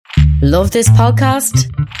Love this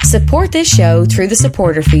podcast? Support this show through the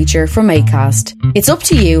supporter feature from Acast. It's up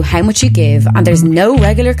to you how much you give, and there's no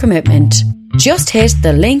regular commitment. Just hit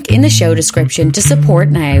the link in the show description to support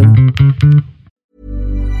now.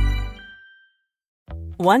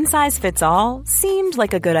 One size fits all seemed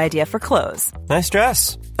like a good idea for clothes. Nice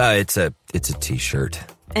dress. It's a t-shirt.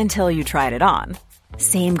 Until you tried it on.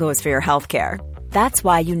 Same goes for your healthcare. That's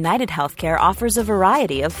why United Healthcare offers a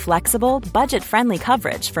variety of flexible, budget-friendly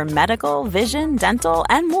coverage for medical, vision, dental,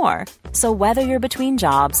 and more. So whether you're between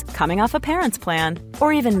jobs, coming off a parent's plan,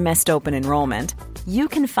 or even missed open enrollment, you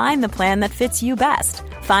can find the plan that fits you best.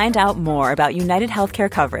 Find out more about United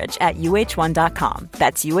Healthcare coverage at uh1.com.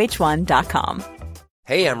 That's uh1.com.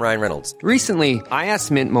 Hey, I'm Ryan Reynolds. Recently, I asked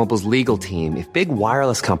Mint Mobile's legal team if big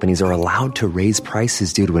wireless companies are allowed to raise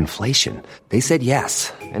prices due to inflation. They said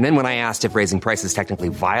yes. And then when I asked if raising prices technically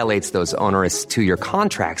violates those onerous 2-year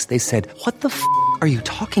contracts, they said, "What the f*** are you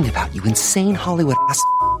talking about, you insane Hollywood ass?"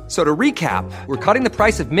 So to recap, we're cutting the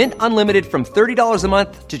price of Mint Unlimited from $30 a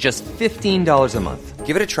month to just $15 a month.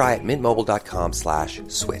 Give it a try at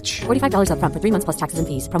mintmobile.com/switch. $45 up front for 3 months plus taxes and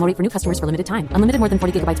fees. Promo rate for new customers for limited time. Unlimited more than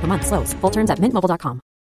 40 gigabytes per month. Slows full terms at mintmobile.com.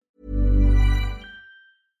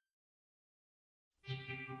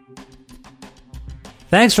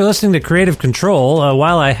 Thanks for listening to Creative Control.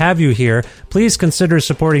 While I have you here, please consider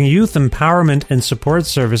supporting Youth Empowerment and Support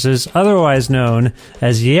Services, otherwise known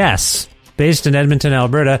as YES. Based in Edmonton,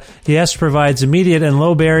 Alberta, YES provides immediate and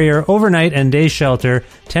low-barrier overnight and day shelter,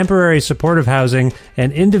 temporary supportive housing,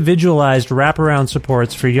 and individualized wraparound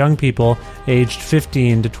supports for young people aged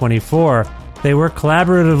 15 to 24. They work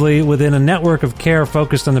collaboratively within a network of care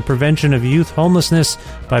focused on the prevention of youth homelessness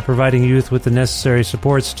by providing youth with the necessary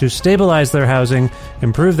supports to stabilize their housing,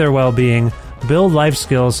 improve their well-being, build life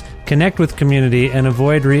skills, connect with community, and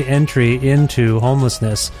avoid re-entry into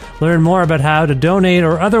homelessness. Learn more about how to donate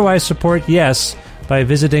or otherwise support YES by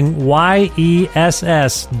visiting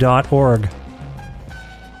yess.org.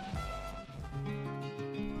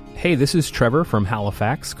 Hey, this is Trevor from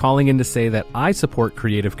Halifax, calling in to say that I support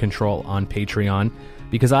Creative Control on Patreon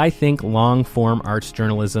because I think long-form arts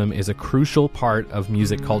journalism is a crucial part of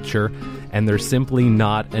music culture, and there's simply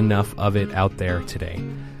not enough of it out there today.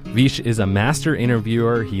 Vish is a master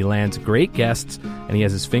interviewer, he lands great guests, and he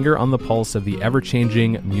has his finger on the pulse of the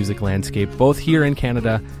ever-changing music landscape, both here in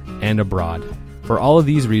Canada and abroad. For all of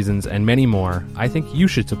these reasons and many more, I think you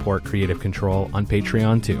should support Creative Control on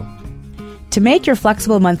Patreon too. To make your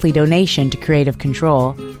flexible monthly donation to Creative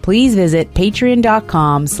Control, please visit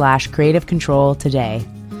patreon.com/Creative Control today.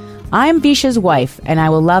 I'm Visha's wife, and I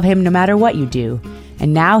will love him no matter what you do.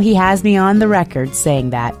 And now he has me on the record saying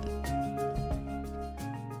that.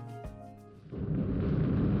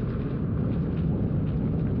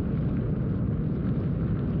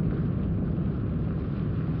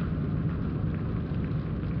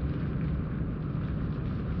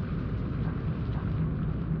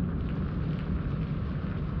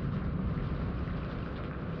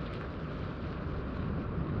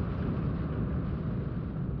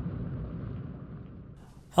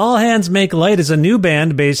 All Hands Make Light is a new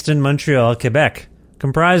band based in Montreal, Quebec.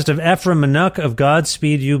 Comprised of Ephraim Manouk of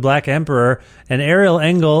Godspeed You Black Emperor and Ariel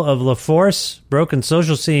Engel of La Force, Broken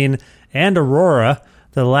Social Scene, and Aurora,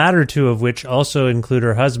 the latter two of which also include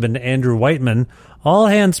her husband, Andrew Whiteman, All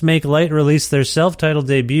Hands Make Light released their self-titled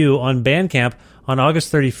debut on Bandcamp on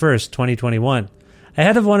August 31st, 2021.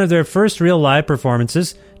 Ahead of one of their first real live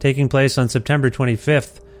performances, taking place on September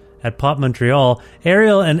 25th, at Pop Montreal,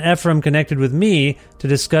 Ariel and Ephraim connected with me to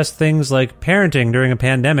discuss things like parenting during a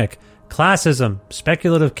pandemic, classism,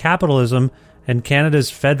 speculative capitalism, and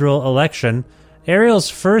Canada's federal election,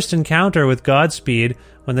 Ariel's first encounter with Godspeed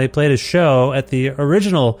when they played a show at the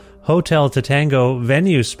original Hotel Tatango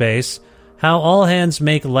venue space, how All Hands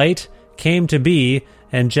Make Light came to be,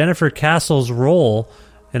 and Jennifer Castle's role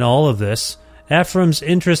in all of this, Ephraim's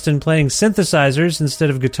interest in playing synthesizers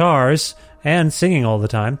instead of guitars, and singing all the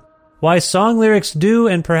time, why song lyrics do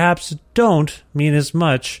and perhaps don't mean as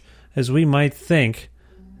much as we might think,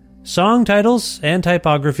 song titles and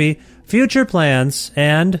typography, future plans,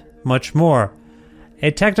 and much more. A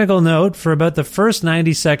technical note: for about the first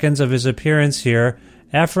 90 seconds of his appearance here,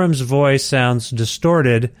 Ephraim's voice sounds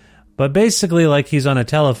distorted, but basically like he's on a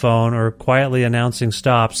telephone or quietly announcing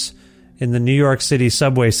stops in the New York City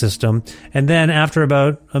subway system, and then after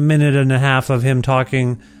about a minute and a half of him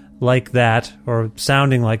talking like that, or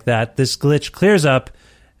sounding like that, this glitch clears up,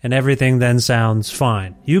 and everything then sounds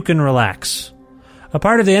fine. You can relax. A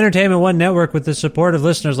part of the Entertainment One network with the support of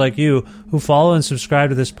listeners like you who follow and subscribe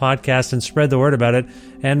to this podcast and spread the word about it,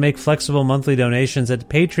 and make flexible monthly donations at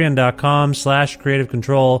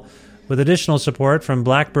patreon.com/creativecontrol. with additional support from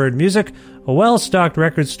Blackbird Music, a well-stocked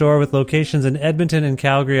record store with locations in Edmonton and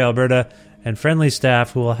Calgary, Alberta, and friendly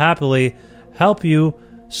staff who will happily help you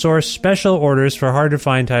source special orders for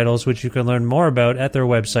hard-to-find titles, which you can learn more about at their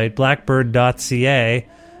website, blackbird.ca.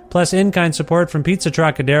 Plus in-kind support from Pizza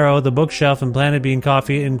Trocadero, The Bookshelf, and Planet Bean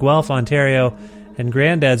Coffee in Guelph, Ontario, and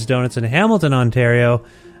Granddad's Donuts in Hamilton, Ontario.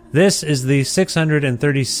 This is the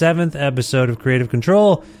 637th episode of Creative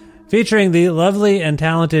Control, featuring the lovely and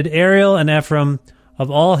talented Ariel and Ephraim of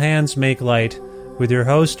All Hands Make Light, with your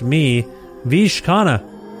host, me, Vish Khanna.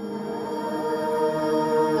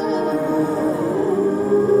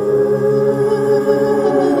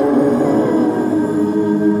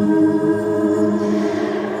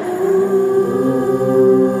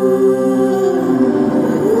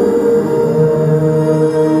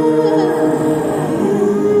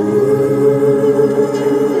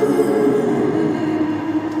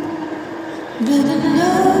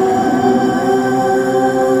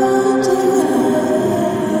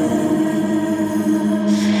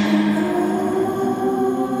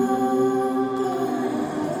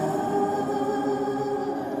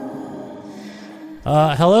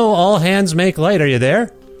 Hello, All Hands Make Light. Are you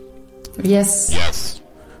there? Yes. Yes.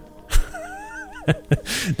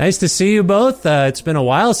 Nice to see you both. It's been a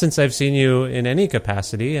while since I've seen you in any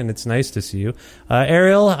capacity, and it's nice to see you.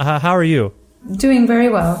 Ariel, how are you? Doing very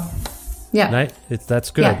well. Yeah.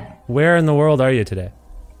 That's good. Yeah. Where in the world are you today?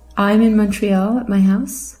 I'm in Montreal at my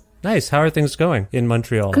house. Nice. How are things going in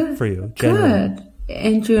Montreal for you? Generally? Good.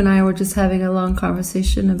 Andrew and I were just having a long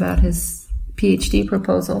conversation about his PhD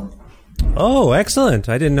proposal. Oh, excellent.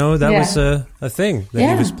 I didn't know that was a thing that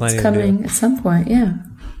he was planning it's coming to do. at some point, yeah.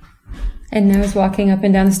 And I was walking up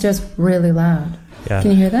and down the stairs really loud. Yeah.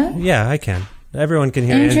 Can you hear that? Yeah, I can. Everyone can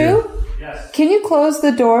hear Andrew? Yes. Can you close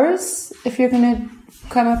the doors if you're going to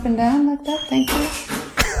come up and down like that? Thank you.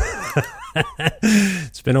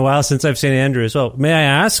 It's been a while since I've seen Andrew as well. May I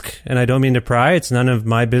ask, and I don't mean to pry, it's none of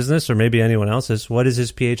my business or maybe anyone else's, what is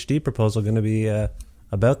his PhD proposal going to be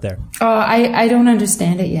about there? Oh, I don't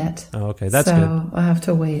understand it yet. Oh, okay. That's so good. I'll have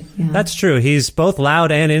to wait. Yeah. That's true. He's both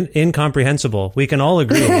loud and incomprehensible. We can all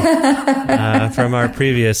agree from our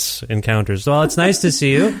previous encounters. Well, it's nice to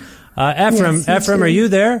see you. Ephraim, Yes, Ephraim, are you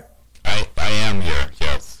there? I am here,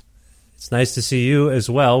 yes. It's nice to see you as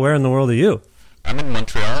well. Where in the world are you? I'm in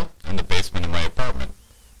Montreal, in the basement of my apartment.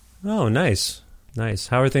 Oh, nice. Nice.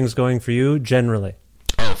 How are things going for you generally?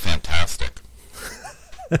 Oh, fantastic.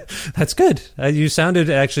 That's good. You sounded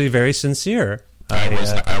actually very sincere. I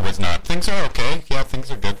was not. Things are okay. Yeah, things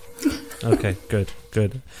are good. Okay,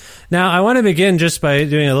 good. Now, I want to begin just by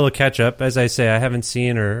doing a little catch-up. As I say, I haven't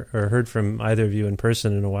seen or heard from either of you in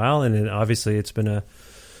person in a while, and obviously it's been a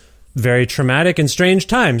very traumatic and strange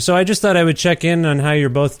time. So I just thought I would check in on how you're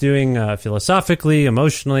both doing philosophically,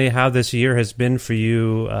 emotionally, how this year has been for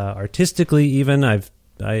you artistically even.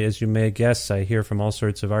 As you may guess, I hear from all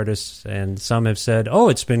sorts of artists, and some have said, oh,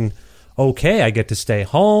 it's been okay. I get to stay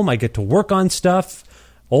home. I get to work on stuff,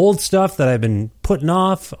 old stuff that I've been putting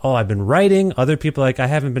off. Oh, I've been writing. Other people are like, I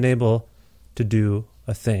haven't been able to do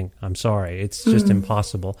a thing. I'm sorry. It's just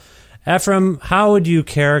impossible. Ephraim, how would you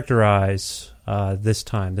characterize this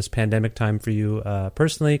time, this pandemic time for you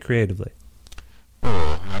personally, creatively?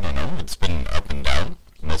 Oh, I don't know. It's been up and down.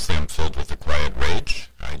 Mostly I'm filled with a quiet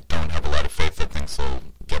rage. I don't have a lot of faith that things will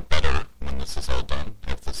get better when this is all done,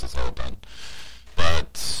 if this is all done.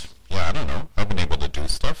 But, yeah, I don't know. I've been able to do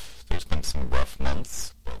stuff. There's been some rough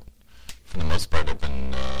months, but for the most part I've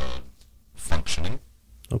been functioning.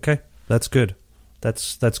 Okay, that's good.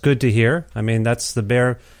 That's good to hear. I mean, that's the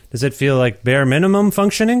bare... Does it feel like bare minimum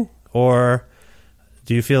functioning? Or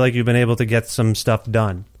do you feel like you've been able to get some stuff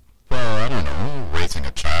done? Well, I don't know. Raising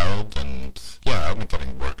a child and, yeah, I've been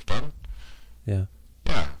getting work done. Yeah.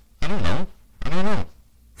 Yeah, I don't know. I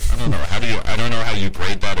don't know how you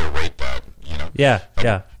grade that or rate that, you know? Yeah.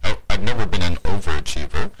 I've never been an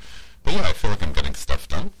overachiever, but yeah, I feel like I'm getting stuff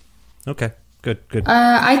done. Okay, good.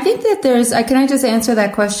 I think that there's, can I just answer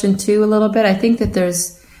that question too a little bit? I think that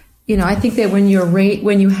there's, I think that when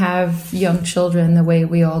you have young children the way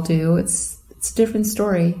we all do, it's a different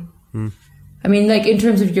story. I mean, like in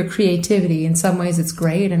terms of your creativity, in some ways it's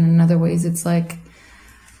great, and in other ways it's like,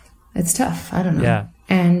 it's tough. I don't know. Yeah.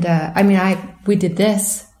 And I mean, we did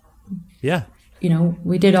this. Yeah.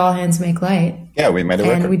 We did All Hands Make Light. Yeah, we made a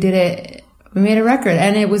record. And we made a record,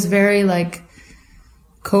 and it was very like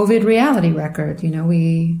COVID reality record.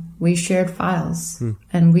 We shared files,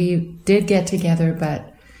 and we did get together,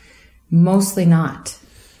 but mostly not.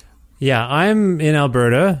 Yeah, I'm in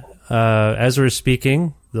Alberta. As we're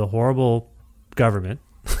speaking, the horrible government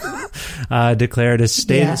declared a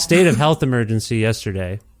state of health emergency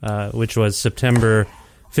yesterday. which was September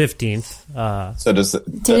 15th. So does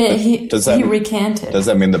he recant it? Does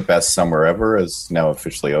that mean the best summer ever is now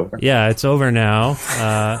officially over? Yeah, it's over now.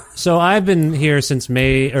 So I've been here since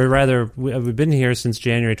May, or rather, we've been here since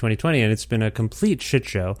January 2020, and it's been a complete shit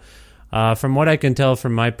show. From what I can tell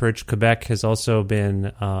from my perch, Quebec has also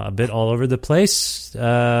been a bit all over the place.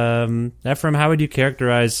 Ephraim, how would you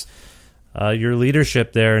characterize your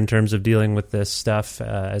leadership there in terms of dealing with this stuff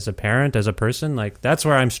as a parent, as a person? Like, that's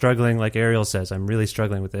where I'm struggling. Like Ariel says, I'm really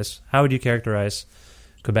struggling with this. How would you characterize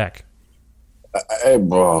Quebec?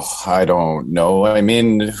 I don't know. I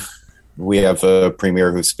mean, we have a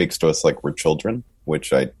premier who speaks to us like we're children,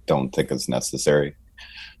 which I don't think is necessary.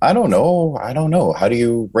 I don't know. How do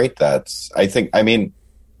you rate that? I mean,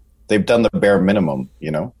 they've done the bare minimum,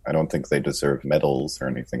 I don't think they deserve medals or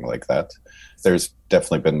anything like that. There's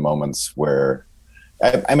definitely been moments where,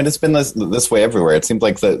 I mean, it's been this way everywhere. It seemed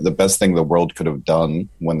like the best thing the world could have done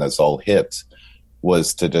when this all hit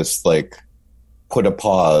was to just put a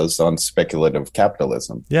pause on speculative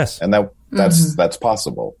capitalism. Yes. And that's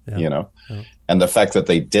possible, Yeah. And the fact that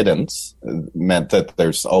they didn't meant that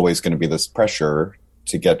there's always going to be this pressure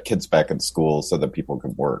to get kids back in school so that people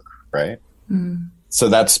can work, right? Mm. So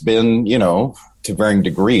that's been, to varying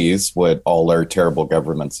degrees, what all our terrible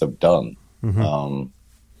governments have done. Mm-hmm.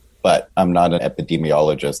 But I'm not an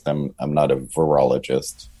epidemiologist. I'm not a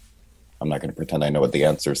virologist. I'm not going to pretend I know what the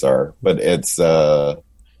answers are. But it's, I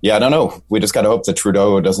don't know. We just got to hope that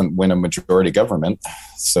Trudeau doesn't win a majority government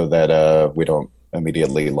so that we don't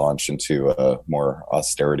immediately launch into more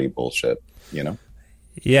austerity bullshit,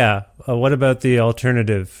 Yeah. What about the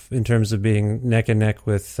alternative in terms of being neck and neck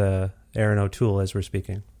with Aaron O'Toole as we're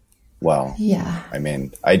speaking? Well, yeah. I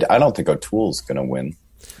mean, I don't think O'Toole's going to win.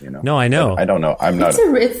 No, I know. I don't know. I'm not.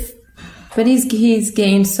 But he's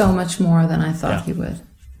gained so much more than I thought he would.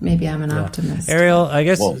 Maybe I'm an optimist. Ariel, I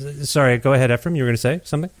guess. Sorry, go ahead, Ephraim. You were going to say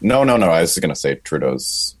something? No. I was going to say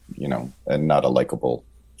Trudeau's, and not a likable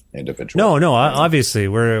individual. No. Obviously,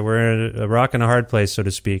 we're in a rock and a hard place, so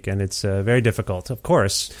to speak, and it's very difficult. Of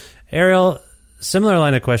course, Ariel. Similar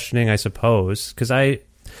line of questioning, I suppose, because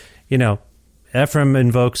Ephraim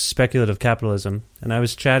invokes speculative capitalism, and I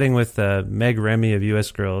was chatting with Meg Remy of US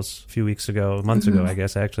Girls a few months ago, I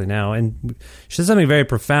guess, actually now, and she said something very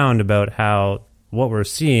profound about how what we're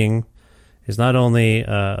seeing is not only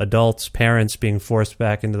adults, parents being forced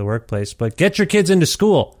back into the workplace, but get your kids into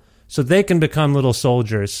school so they can become little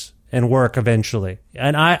soldiers and work eventually.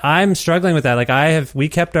 And I'm struggling with that. Like we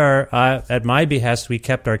kept at my behest, we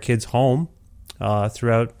kept our kids home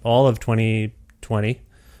throughout all of 2020.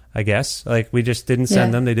 I guess. Like, we just didn't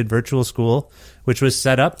send them. They did virtual school, which was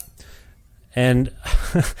set up. And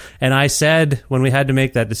I said, when we had to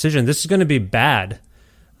make that decision, this is going to be bad.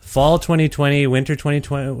 Fall 2020, winter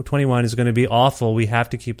 2021 is going to be awful. We have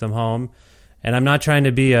to keep them home. And I'm not trying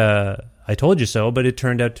to be I told you so, but it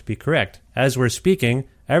turned out to be correct. As we're speaking,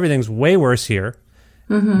 everything's way worse here.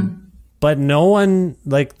 Mm-hmm. But no one,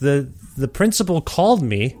 like, the principal called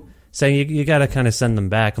me saying, you got to kind of send them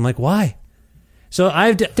back. I'm like, why? So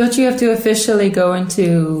don't you have to officially go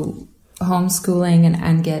into homeschooling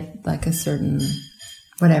and get like a certain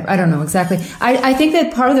whatever? I don't know exactly. I think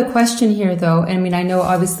that part of the question here, though, I mean, I know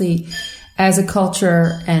obviously as a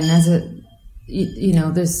culture and as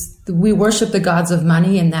we worship the gods of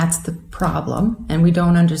money, and that's the problem. And we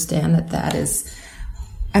don't understand that is,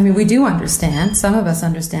 I mean, we do understand. Some of us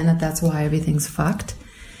understand that that's why everything's fucked.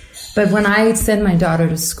 But when I send my daughter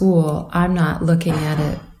to school, I'm not looking at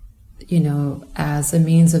it, as a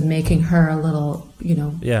means of making her a little,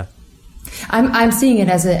 Yeah. I'm seeing it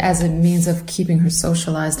as a means of keeping her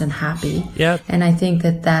socialized and happy. Yeah. And I think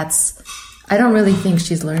I don't really think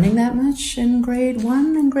she's learning that much in grade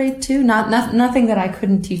 1 and grade 2. Nothing that I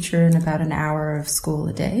couldn't teach her in about an hour of school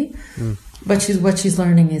a day. Mm. But what she's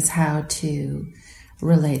learning is how to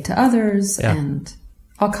relate to others and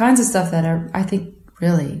all kinds of stuff that are, I think,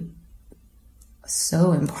 really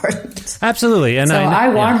so important. Absolutely. And so I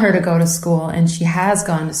want her to go to school, and she has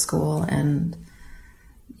gone to school, and,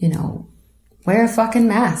 wear a fucking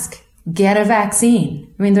mask, get a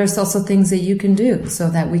vaccine. I mean, there's also things that you can do so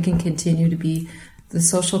that we can continue to be the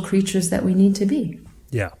social creatures that we need to be.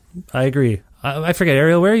 Yeah, I agree. I forget,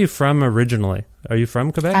 Ariel, where are you from originally? Are you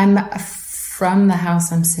from Quebec? I'm from the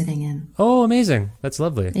house I'm sitting in. Oh, amazing. That's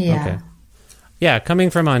lovely. Yeah. Okay. Yeah, coming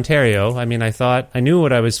from Ontario, I mean, I knew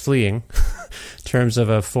what I was fleeing in terms of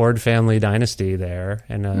a Ford family dynasty there,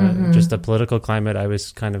 and just a political climate I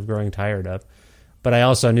was kind of growing tired of. But I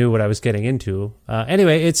also knew what I was getting into.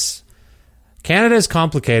 Anyway, Canada is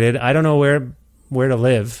complicated. I don't know where to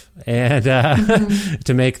live and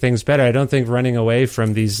to make things better. I don't think running away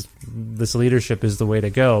from this leadership is the way to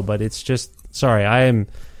go, but it's just, sorry, I am,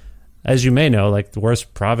 as you may know, like the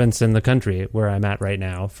worst province in the country where I'm at right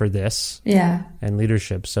now for this and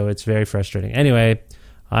leadership. So it's very frustrating. Anyway,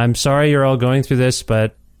 I'm sorry you're all going through this,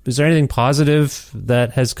 but is there anything positive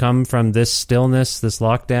that has come from this stillness, this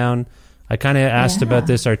lockdown? I kind of asked about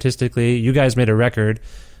this artistically. You guys made a record,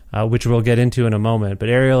 which we'll get into in a moment. But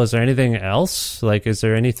Ariel, is there anything else? Like, is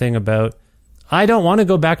there anything about, I don't want to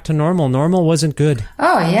go back to normal. Normal wasn't good.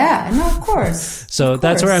 Oh, yeah. No, of course. So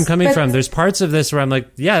that's where I'm coming from. There's parts of this where I'm like,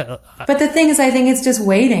 yeah. But the thing is, I think it's just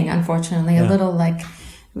waiting, unfortunately. A little like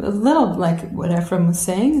what Ephraim was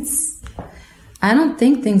saying. I don't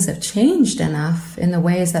think things have changed enough in the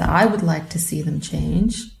ways that I would like to see them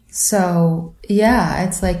change. So yeah,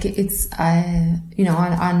 it's like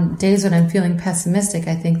on days when I'm feeling pessimistic,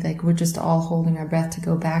 I think like we're just all holding our breath to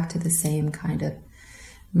go back to the same kind of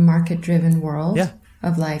market-driven world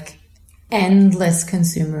of like endless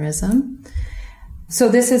consumerism. So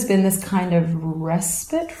this has been this kind of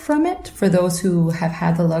respite from it for those who have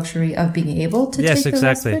had the luxury of being able to take the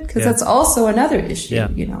respite, because that's also another issue,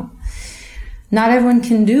 you know. Not everyone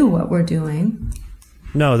can do what we're doing.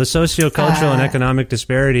 No, the socio-cultural and economic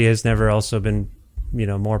disparity has never also been,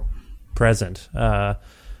 more present.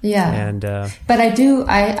 And but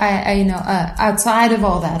I know, outside of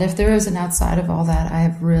all that, if there is an outside of all that, I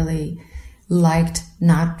have really liked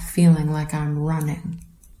not feeling like I'm running.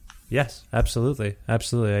 Yes, absolutely.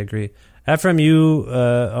 Absolutely. I agree. Ephraim, you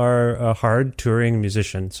are a hard touring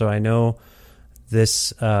musician, so I know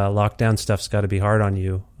this lockdown stuff's got to be hard on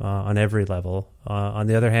you on every level. On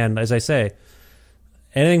the other hand, as I say,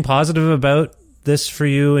 anything positive about this for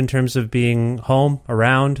you in terms of being home,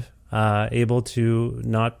 around, able to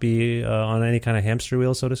not be on any kind of hamster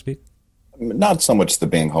wheel, so to speak? Not so much the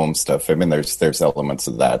being home stuff. I mean, there's elements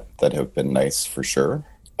of that have been nice for sure.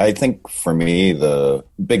 I think for me, the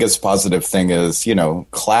biggest positive thing is,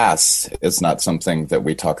 class is not something that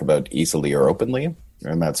we talk about easily or openly.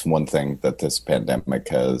 And that's one thing that this pandemic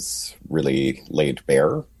has really laid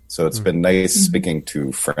bare. So it's been nice speaking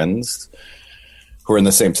to friends who are in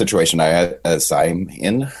the same situation as I'm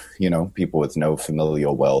in, people with no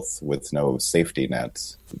familial wealth, with no safety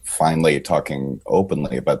nets, finally talking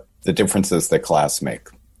openly about the differences that class make,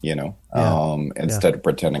 instead of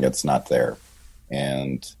pretending it's not there.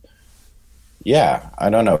 And I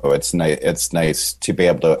don't know. It's nice to be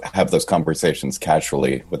able to have those conversations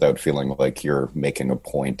casually without feeling like you're making a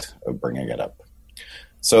point of bringing it up.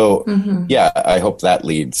 So, I hope that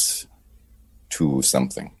leads to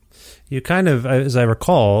something. You kind of, as I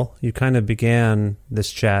recall, began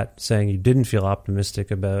this chat saying you didn't feel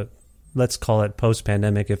optimistic about, let's call it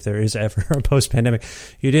post-pandemic, if there is ever a post-pandemic.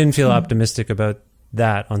 You didn't feel optimistic about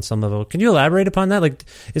that on some level. Can you elaborate upon that? Like,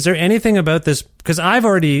 is there anything about this? Because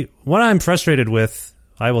what I'm frustrated with,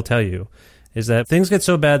 I will tell you, is that things get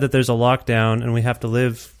so bad that there's a lockdown and we have to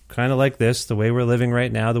live kind of like this, the way we're living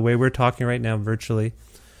right now, the way we're talking right now virtually.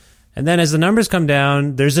 And then as the numbers come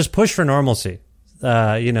down, there's this push for normalcy.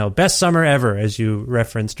 Best summer ever, as you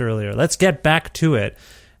referenced earlier. Let's get back to it.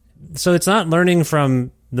 So it's not learning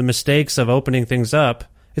from the mistakes of opening things up.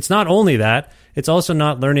 It's not only that, it's also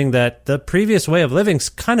not learning that the previous way of living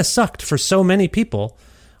kind of sucked for so many people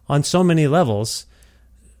on so many levels.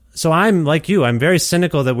 So I'm like you, I'm very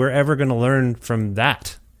cynical that we're ever going to learn from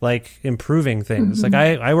that, like improving things. Like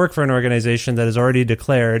I work for an organization that has already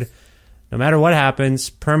declared, no matter what happens,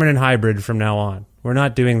 permanent hybrid from now on. We're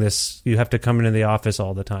not doing this. You have to come into the office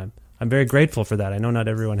all the time. I'm very grateful for that. I know not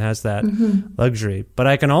everyone has that luxury, but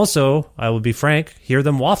I can also, I will be frank, hear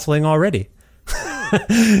them waffling already.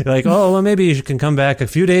 Like, oh, well, maybe you can come back a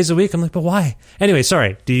few days a week. I'm like, but why? Anyway,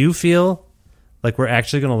 sorry. Do you feel like we're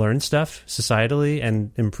actually going to learn stuff societally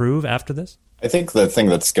and improve after this? I think the thing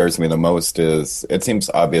that scares me the most is it seems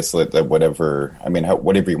obvious that whatever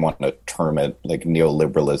you want to term it, like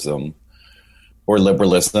neoliberalism or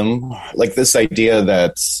liberalism, like this idea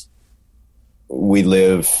that we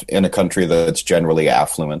live in a country that's generally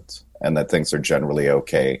affluent and that things are generally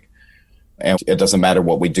okay. And it doesn't matter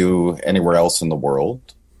what we do anywhere else in the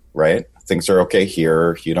world, right? Things are okay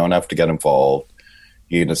here. You don't have to get involved.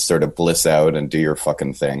 You just sort of bliss out and do your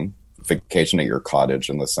fucking thing. Vacation at your cottage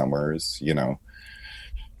in the summers,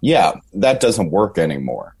 Yeah, that doesn't work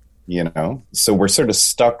anymore, So we're sort of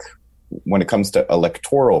stuck when it comes to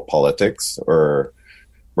electoral politics or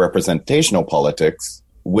representational politics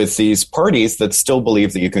with these parties that still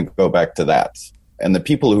believe that you can go back to that. And the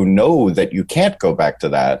people who know that you can't go back to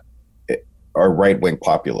that are right-wing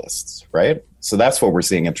populists, right? So that's what we're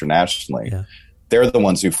seeing internationally. Yeah. They're the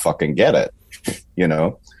ones who fucking get it,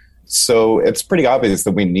 So it's pretty obvious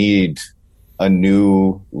that we need a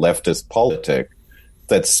new leftist politic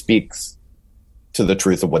that speaks to the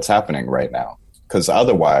truth of what's happening right now. Because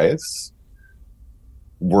otherwise,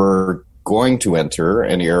 we're going to enter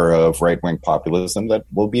an era of right-wing populism that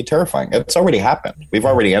will be terrifying. It's already happened. We've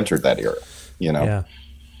already entered that era, you know? Yeah.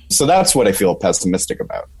 So that's what I feel pessimistic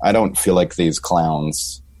about. I don't feel like these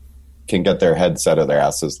clowns can get their heads out of their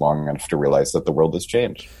asses long enough to realize that the world has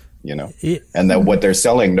changed, you know? And that what they're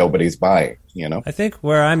selling, nobody's buying, you know? I think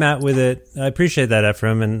where I'm at with it, I appreciate that,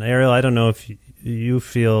 Ephraim. And Ariel, I don't know if you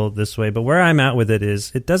feel this way, but where I'm at with it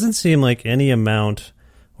is it doesn't seem like any amount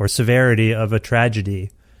or severity of a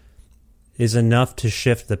tragedy is enough to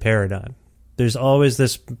shift the paradigm. There's always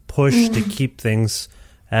this push to keep things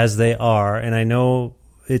as they are, and I know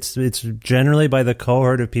it's generally by the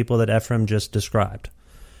cohort of people that Ephraim just described.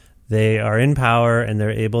 They are in power and they're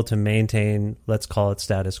able to maintain, let's call it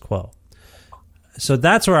status quo. So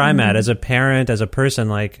that's where I'm at as a parent, as a person.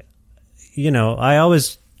 Like, you know, I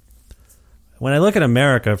always, when I look at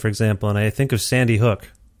America, for example, and I think of Sandy Hook,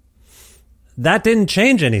 that didn't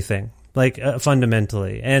change anything. Like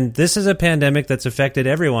fundamentally. And this is a pandemic that's affected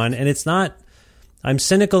everyone, and it's not, I'm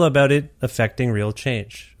cynical about it affecting real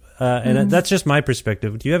change. And that's just my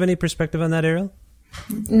perspective. Do you have any perspective on that, Ariel?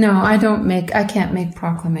 No, I can't make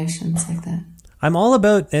proclamations like that. I'm all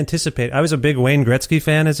about anticipate. I was a big Wayne Gretzky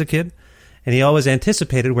fan as a kid, and he always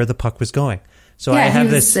anticipated where the puck was going. So I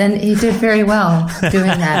have this, and he did very well doing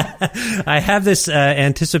that. I have this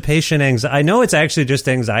anticipation anxiety. I know it's actually just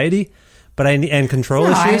anxiety, but and control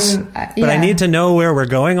issues. But I need to know where we're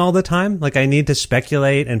going all the time. Like I need to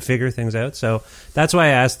speculate and figure things out. So that's why I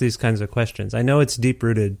ask these kinds of questions. I know it's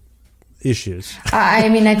deep-rooted issues. I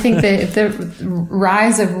mean, I think that the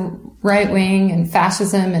rise of right-wing and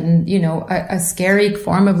fascism and, you know, a scary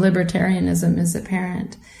form of libertarianism is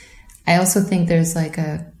apparent. I also think there's like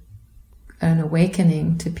an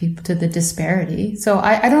awakening to people, to the disparity. So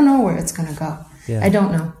I don't know where it's going to go. Yeah. I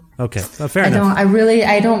don't know. Okay. Well, fair enough.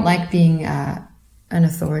 I don't like being an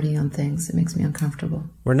authority on things. It makes me uncomfortable.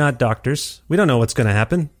 We're not doctors. We don't know what's going to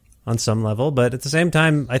happen on some level, but at the same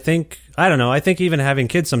time, I think even having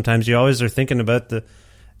kids, sometimes you always are thinking about do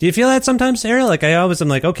you feel that sometimes, Ariel? Like I always am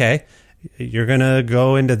like, okay, you're going to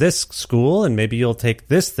go into this school and maybe you'll take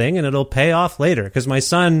this thing and it'll pay off later. Because my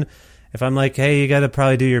son, if I'm like, hey, you got to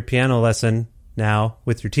probably do your piano lesson now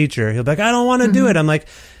with your teacher, he'll be like, I don't want to do it. I'm like,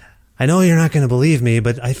 I know you're not going to believe me,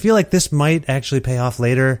 but I feel like this might actually pay off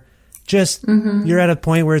later. Just you're at a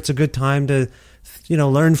point where it's a good time to, you know,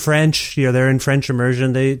 learn French. You know, they're in French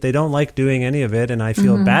immersion. They don't like doing any of it, and I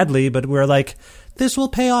feel badly. But we're like, this will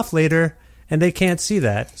pay off later, and they can't see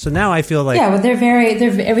that. So now I feel like well,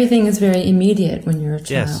 everything is very immediate when you're a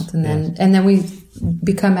child, and then we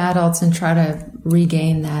become adults and try to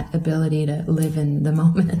regain that ability to live in the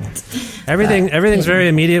moment. Everything's very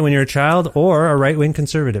immediate when you're a child or a right-wing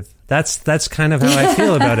conservative. That's kind of how I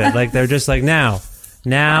feel about it. Like they're just like now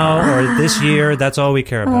or this year. That's all we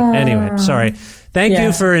care about. Anyway, sorry. Thank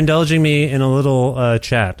you for indulging me in a little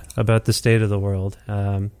chat about the state of the world,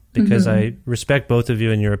 because I respect both of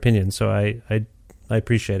you and your opinions, so I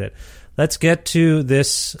appreciate it. Let's get to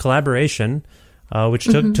this collaboration, which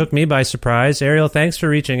took me by surprise. Ariel, thanks for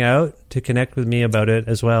reaching out to connect with me about it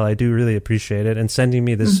as well. I do really appreciate it, and sending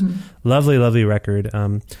me this lovely, lovely record.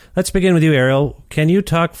 Let's begin with you, Ariel. Can you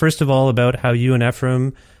talk, first of all, about how you and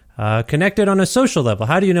Ephraim connected on a social level?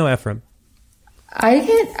 How do you know Ephraim?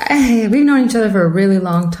 We've known each other for a really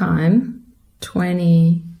long time.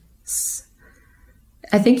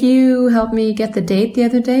 I think you helped me get the date the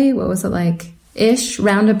other day. What was it like?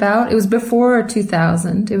 Roundabout. It was before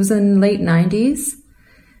 2000. It was in late 90s.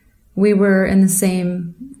 We were in the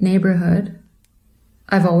same neighborhood.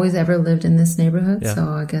 I've always ever lived in this neighborhood, so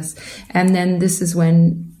I guess. And then this is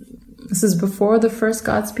before the first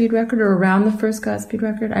Godspeed record, or around the first Godspeed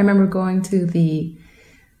record. I remember going to the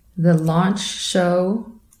launch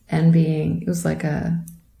show and it was like a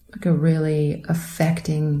really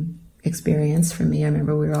affecting experience for me. I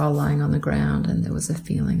remember we were all lying on the ground and there was a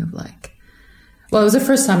feeling of like, well, it was the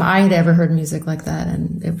first time I had ever heard music like that,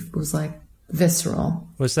 and it was like visceral.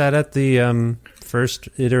 Was that at the first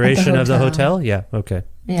iteration of the hotel? Yeah. Okay.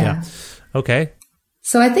 Yeah. Okay.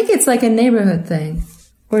 So I think it's like a neighborhood thing.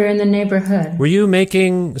 We're in the neighborhood. Were you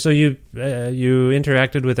making, so you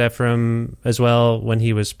interacted with Ephraim as well when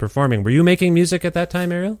he was performing. Were you making music at that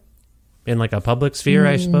time, Ariel? In like a public sphere,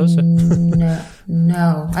 I suppose?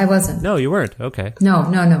 No, I wasn't. No, you weren't. Okay. No.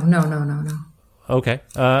 Okay.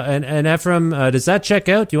 And Ephraim, does that check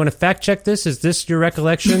out? Do you want to fact check this? Is this your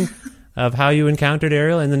recollection of how you encountered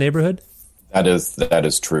Ariel in the neighborhood? That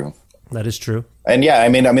is true. That is true. And yeah, I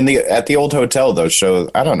mean, at the old hotel, those shows,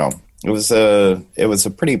 I don't know. It was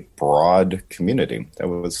a pretty broad community. That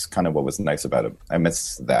was kind of what was nice about it. I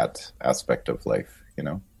miss that aspect of life, you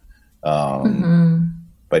know.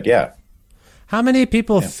 But yeah. How many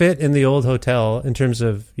people fit in the old hotel in terms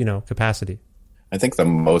of, you know, capacity? I think the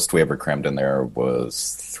most we ever crammed in there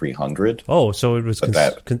was 300. Oh, so it was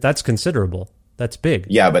that's considerable. That's big.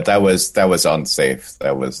 Yeah, but that was unsafe.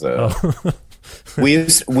 That was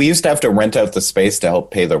we used to have to rent out the space to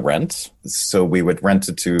help pay the rent. So we would rent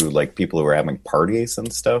it to like people who were having parties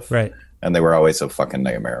and stuff. Right. And they were always a fucking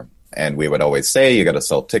nightmare. And we would always say you got to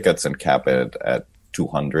sell tickets and cap it at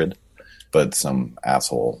 200. But some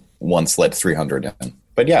asshole once let 300 in.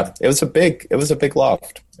 But yeah, it was a big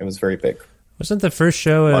loft. It was very big. Wasn't the first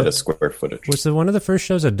show a lot of square footage? Was one of the first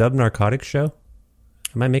shows a Dub Narcotics show?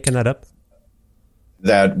 Am I making that up?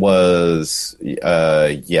 That was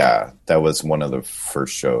that was one of the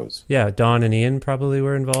first shows. Yeah, Don and Ian probably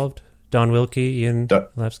were involved. Don Wilkie, Ian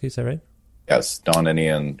Lavsky, is that right? Yes, Don and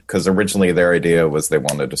Ian, because originally their idea was they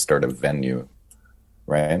wanted to start a venue,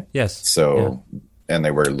 right? Yes. So, and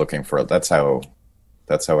they were looking for that's how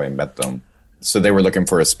I met them. So they were looking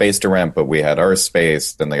for a space to rent, but we had our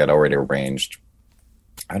space. Then they had already arranged.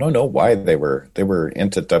 I don't know why they were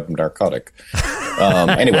into Dub Narcotic.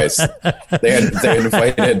 Anyways, they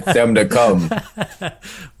invited them to come.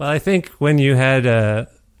 Well, I think when you had,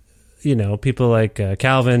 people like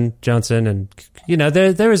Calvin Johnson and,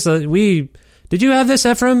 there was did you have this,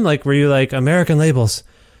 Ephraim? Like, were you like, American labels?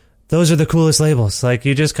 Those are the coolest labels. Like,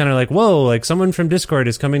 you just kind of like, whoa, like someone from Discord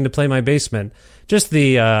is coming to play my basement. Just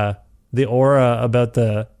the aura about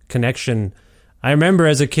the connection. I remember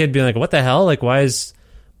as a kid being like, what the hell? Like, why is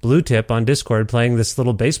Blue Tip on Discord playing this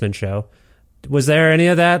little basement show? Was there any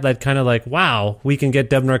of that kind of like, wow, we can get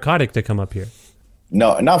Dub Narcotic to come up here?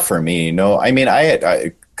 No, not for me. No, I mean,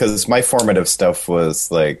 because my formative stuff was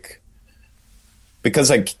like,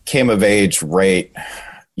 because I came of age right,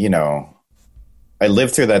 I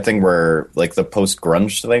lived through that thing where like the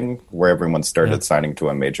post-grunge thing where everyone started signing to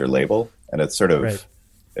a major label, and it sort of,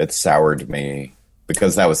 it soured me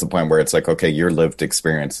because that was the point where it's like, okay, your lived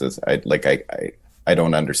experiences, I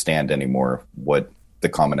don't understand anymore what the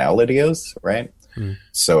commonality is, right?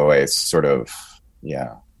 So I sort of,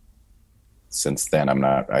 since then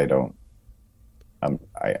I don't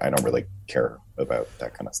really care about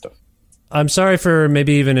that kind of stuff. I'm sorry for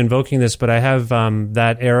maybe even invoking this, but I have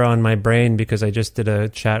that era on my brain because I just did a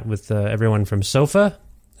chat with everyone from Sofa,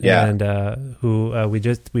 and we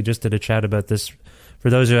just did a chat about this. For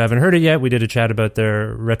those who haven't heard it yet, we did a chat about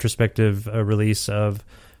their retrospective release of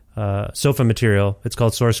Sofa material. It's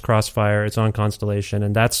called Source Crossfire. It's on Constellation,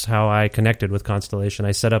 and that's how I connected with Constellation.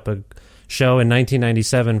 I set up a show in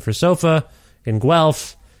 1997 for Sofa in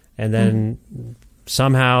Guelph, and then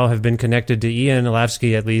somehow have been connected to Ian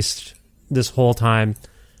Lavsky at least this whole time,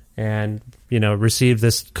 and received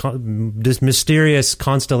this mysterious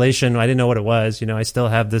constellation. I didn't know what it was. I still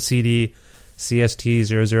have the CD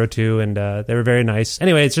CST002, and they were very nice.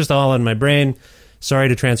 Anyway, it's just all in my brain. Sorry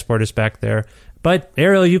to transport us back there. But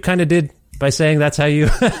Ariel, you kind of did by saying that's how you,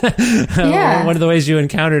 one of the ways you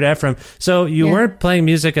encountered Ephraim. So you weren't playing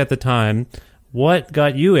music at the time. What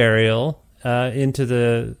got you, Ariel, into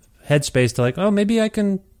the headspace to like, oh, maybe I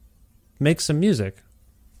can make some music?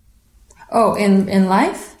 Oh, in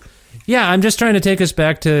life? Yeah, I'm just trying to take us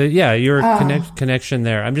back to, your connection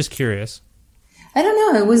there. I'm just curious. I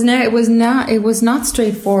don't know. It was not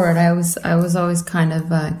straightforward. I was always kind of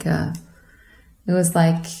like, I was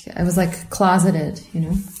like closeted,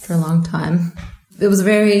 for a long time. It was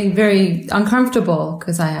very, very uncomfortable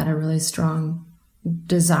because I had a really strong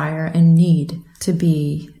desire and need to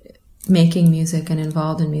be making music and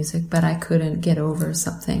involved in music, but I couldn't get over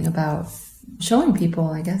something about showing people,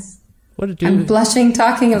 I guess. I'm blushing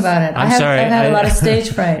talking about it. I've had a lot of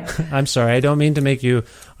stage fright. I'm sorry. I don't mean to make you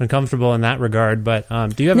uncomfortable in that regard, but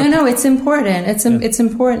do you have No, it's important. It's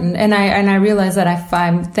important. And I realize that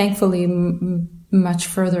I'm thankfully much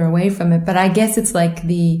further away from it. But I guess it's like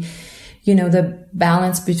the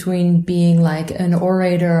balance between being like an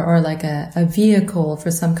orator or like a vehicle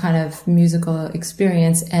for some kind of musical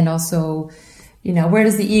experience, and also, where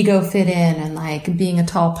does the ego fit in, and like being a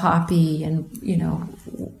tall poppy, and,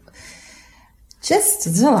 just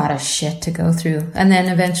there's a lot of shit to go through. And then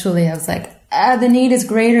eventually I was like, the need is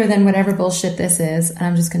greater than whatever bullshit this is, and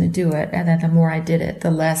I'm just going to do it. And then the more I did it, the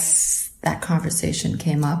less that conversation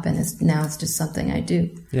came up, and now it's just something I do.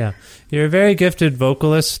 Yeah. You're a very gifted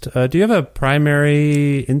vocalist. Do you have a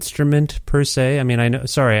primary instrument per se? I mean,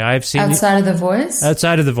 I've seen outside of the voice?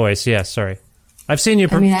 Outside of the voice, yes, sorry. I've seen you,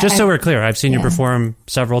 so we're clear, I've seen you perform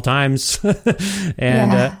several times.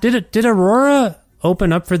 And did Aurora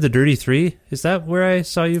open up for the Dirty Three? Is that where I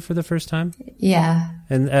saw you for the first time? Yeah.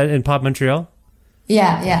 In Pop Montreal?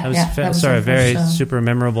 Yeah. A very super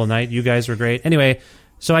memorable night. You guys were great. Anyway,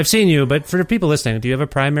 so I've seen you, but for the people listening, do you have a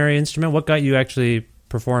primary instrument? What got you actually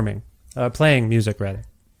performing, playing music, rather?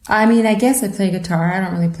 I mean, I guess I play guitar. I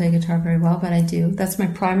don't really play guitar very well, but I do. That's my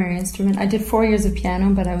primary instrument. I did 4 years of piano,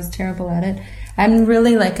 but I was terrible at it. I'm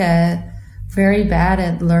really very bad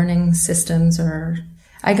at learning systems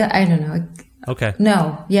I don't know. Okay.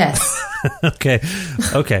 No, yes. Okay,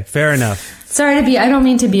 fair enough. Sorry I don't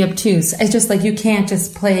mean to be obtuse. It's just you can't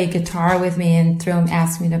just play guitar with me and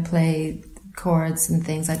ask me to play chords and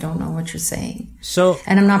things. I don't know what you're saying.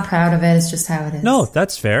 And I'm not proud of it. It's just how it is. No,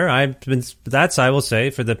 that's fair. I will say,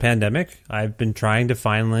 for the pandemic, I've been trying to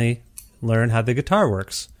finally learn how the guitar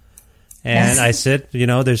works. And I sit,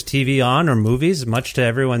 there's TV on or movies, much to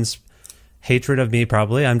everyone's hatred of me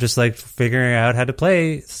probably. I'm just figuring out how to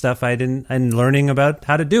play stuff and learning about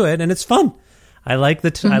how to do it, and it's fun. I like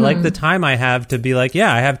the time I have to be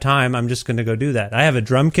I have time. I'm just going to go do that. I have a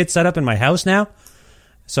drum kit set up in my house now.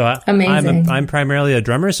 So I'm primarily a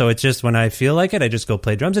drummer, so it's just when I feel like it, I just go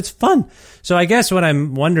play drums. It's fun. So I guess what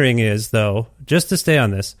I'm wondering is, though, just to stay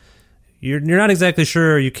on this, you're not exactly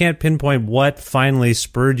sure, you can't pinpoint what finally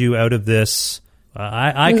spurred you out of this. It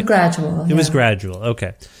was gradual. It was gradual,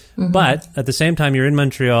 okay. Mm-hmm. But at the same time, you're in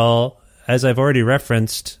Montreal, as I've already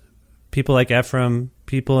referenced, people like Ephraim,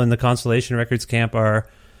 people in the Constellation Records camp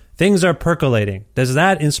things are percolating. Does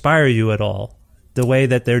that inspire you at all? The way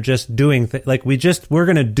that they're just doing we're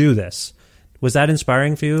going to do this. Was that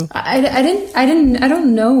inspiring for you? I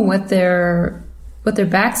don't know what their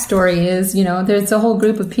backstory is. There's a whole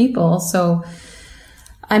group of people. So,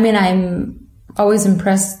 I mean, I'm always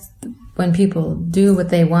impressed when people do what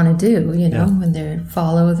they want to do, when they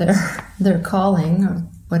follow their calling or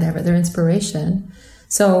whatever, their inspiration.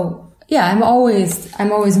 So, yeah, I'm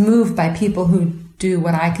always moved by people who do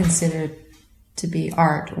what I consider to be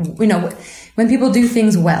art. When people do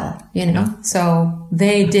things well, So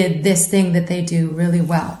they did this thing that they do really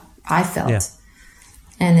well, I felt. Yeah.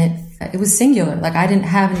 And it was singular. I didn't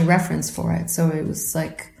have any reference for it. So it was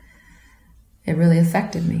it really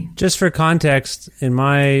affected me. Just for context, in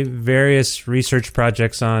my various research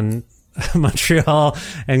projects on Montreal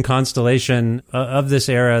and Constellation of this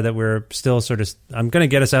era that we're still I'm going to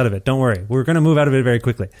get us out of it. Don't worry. We're going to move out of it very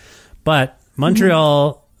quickly. But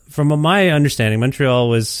Montreal, from my understanding, Montreal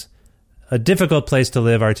was a difficult place to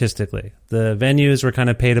live artistically. The venues were kind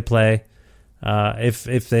of pay to play.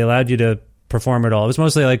 If they allowed you to perform at all, it was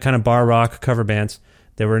mostly kind of bar rock cover bands.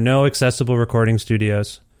 There were no accessible recording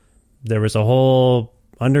studios. There was a whole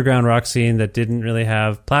underground rock scene that didn't really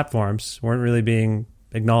have platforms, weren't really being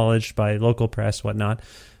acknowledged by local press, whatnot.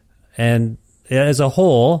 And as a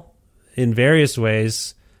whole, in various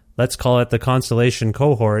ways, let's call it the Constellation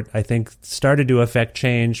cohort, I think started to affect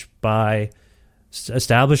change by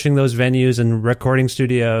establishing those venues and recording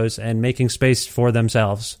studios and making space for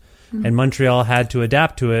themselves. Mm-hmm. And Montreal had to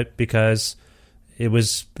adapt to it because it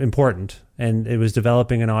was important and it was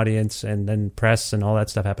developing an audience, and then press and all that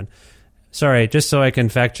stuff happened. Sorry, just so I can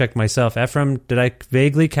fact check myself. Ephraim, did I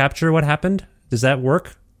vaguely capture what happened? Does that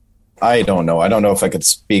work? I don't know. I don't know if I could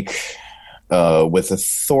speak with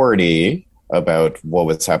authority about what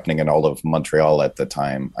was happening in all of Montreal at the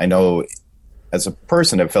time. I know as a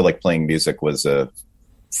person, it felt like playing music was a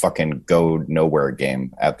fucking go nowhere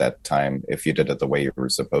game at that time if you did it the way you were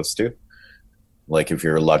supposed to. If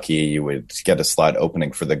you're lucky, you would get a slot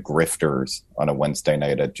opening for the Grifters on a Wednesday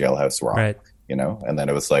night at Jailhouse Rock, right. And then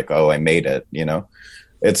it was I made it,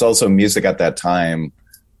 It's also music at that time.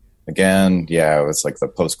 Again, it was the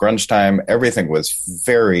post-grunge time. Everything was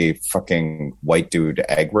very fucking white dude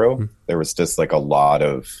aggro. Mm-hmm. There was just a lot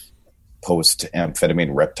of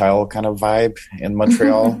post-amphetamine reptile kind of vibe in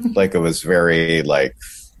Montreal. It was very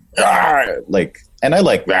and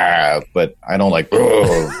I but I don't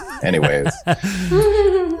anyways.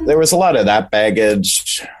 There was a lot of that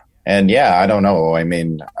baggage. And I don't know. I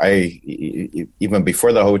mean, even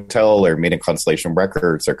before the hotel or meeting Constellation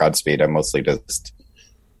Records or Godspeed, I mostly just,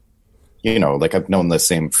 I've known the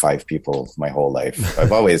same 5 people my whole life.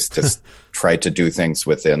 I've always just tried to do things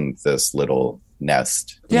within this little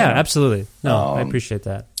nest. Yeah, absolutely. No, I appreciate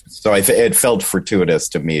that. So it felt fortuitous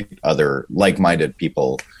to meet other like-minded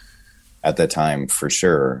people at the time, for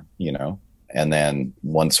sure, And then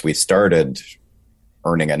once we started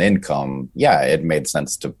earning an income, it made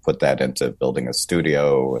sense to put that into building a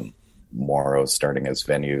studio and Morrow starting his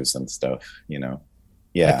venues and stuff,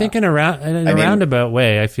 Yeah, I think in a roundabout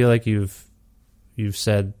way, I feel like you've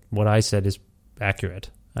said what I said accurate.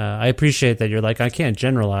 I appreciate that you're like, I can't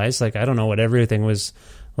generalize. Like, I don't know what everything was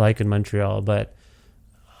like in Montreal, but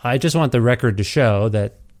I just want the record to show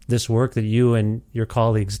that this work that you and your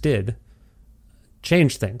colleagues did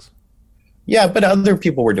changed things. Yeah, but other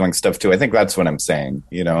people were doing stuff too. I think that's what I'm saying.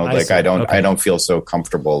 You know, I don't feel so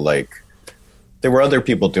comfortable. Like, there were other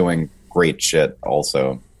people doing great shit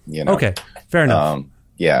also, you know. Okay, fair enough.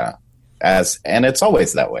 Yeah, and it's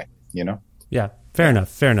always that way, you know. Yeah, fair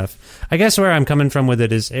enough. I guess where I'm coming from with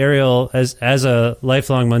it is, Ariel, as a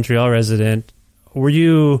lifelong Montreal resident, were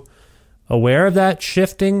you aware of that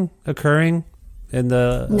shifting occurring in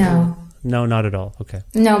the... No, not at all. Okay.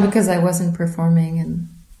 No, because I wasn't performing. And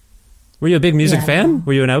were you a big music fan?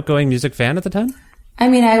 Were you an outgoing music fan at the time? I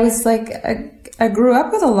mean, I was like, I grew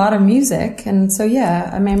up with a lot of music. And so,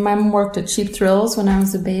 yeah, I mean, my mom worked at Cheap Thrills when I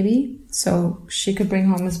was a baby. So she could bring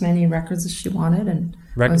home as many records as she wanted. And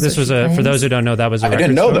this was for those who don't know, that was a record I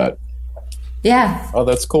didn't know store. that. Yeah. Oh,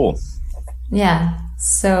 that's cool. Yeah.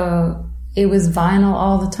 So it was vinyl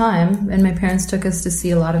all the time. And my parents took us to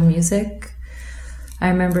see a lot of music. I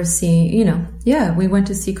remember seeing, we went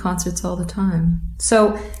to see concerts all the time.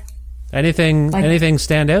 So anything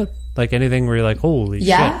stand out? Like anything where you're like, holy shit.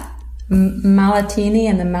 Yeah. Malatini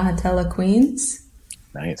and the Mahatela Queens.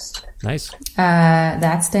 Nice.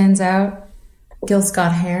 That stands out. Gil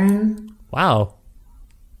Scott-Heron. Wow.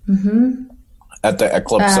 Mm-hmm. At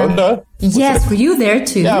Club Soda? Yes, were you there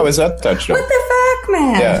too? Yeah, I was at that show. What the fuck,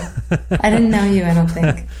 man? Yeah. I didn't know you, I don't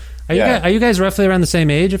think. Are you guys roughly around the same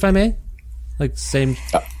age, if I may? Like same.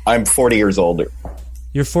 I'm 40 years older.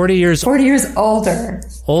 You're 40 years older.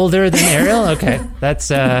 Older than Ariel? Okay,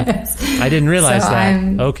 that's. I didn't realize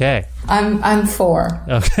that. Okay. I'm 4.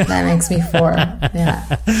 Okay, that makes me 4.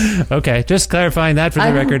 Yeah. Okay, just clarifying that for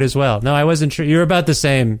the record as well. No, I wasn't sure. You're about the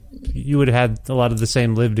same. You would have had a lot of the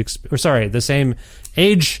same the same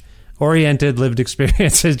age-oriented lived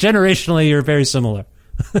experiences. Generationally, you're very similar.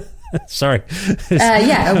 Sorry. We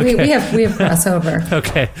have crossover.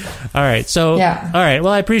 Okay. All right. So, yeah. All right.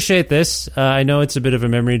 Well, I appreciate this. I know it's a bit of a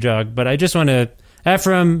memory jog, but I just want to,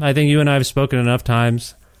 Ephraim, I think you and I have spoken enough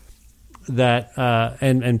times that,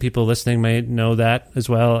 and people listening may know that as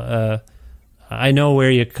well. I know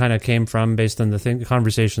where you kind of came from based on the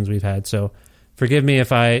conversations we've had. So forgive me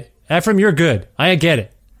if Ephraim, you're good. I get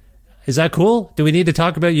it. Is that cool? Do we need to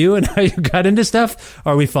talk about you and how you got into stuff?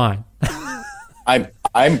 Or are we fine?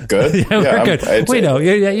 I'm good. We're good. We know.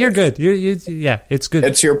 You're good. It's good.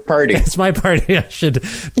 It's your party. It's my party. I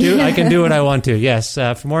can do what I want to. Yes.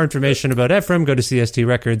 For more information about Ephraim, go to CST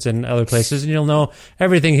Records and other places, and you'll know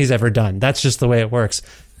everything he's ever done. That's just the way it works.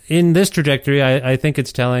 In this trajectory, I think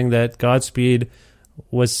it's telling that Godspeed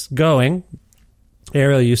was going.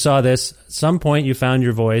 Ariel, you saw this. At some point, you found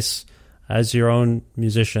your voice as your own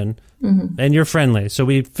musician, and you're friendly. So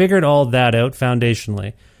we figured all that out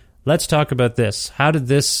foundationally. Let's talk about this. How did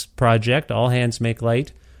this project, All Hands Make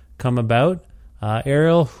Light, come about?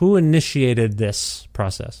 Ariel, who initiated this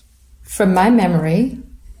process? From my memory,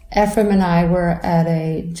 Ephraim and I were at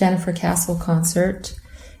a Jennifer Castle concert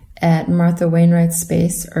at Martha Wainwright's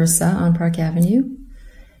space, Ursa, on Park Avenue.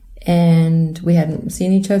 And we hadn't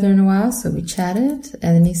seen each other in a while, so we chatted.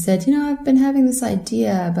 And then he said, I've been having this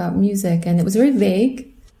idea about music. And it was very vague.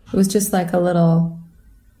 It was just like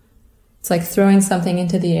it's like throwing something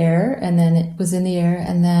into the air, and then it was in the air,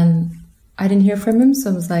 and then I didn't hear from him,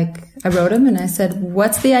 so I wrote him, and I said,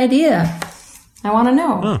 what's the idea? I want to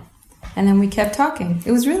know. Huh. And then we kept talking.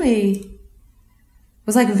 It was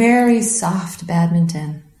like very soft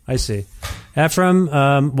badminton. I see. Ephraim,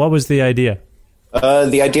 what was the idea?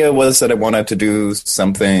 The idea was that I wanted to do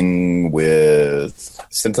something with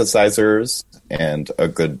synthesizers and a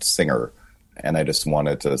good singer, and I just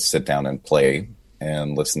wanted to sit down and play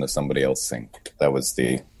and listen to somebody else sing. That was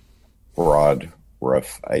the broad,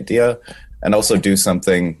 rough idea. And also do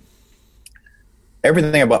something...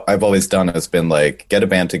 Everything I've always done has been like, get a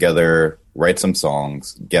band together, write some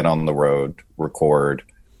songs, get on the road, record,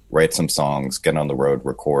 write some songs, get on the road,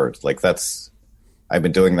 record. Like I've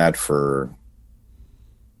been doing that for,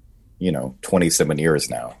 27 years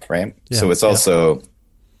now, right? Yeah, so it's also...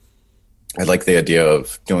 I like the idea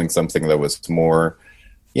of doing something that was more...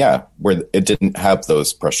 where it didn't have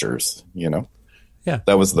those pressures, Yeah.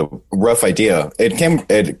 That was the rough idea. It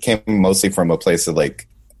came mostly from a place of like,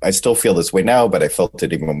 I still feel this way now, but I felt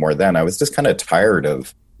it even more then. I was just kind of tired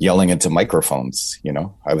of yelling into microphones,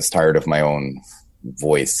 I was tired of my own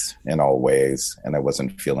voice in all ways, and I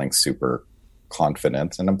wasn't feeling super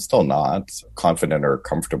confident, and I'm still not confident or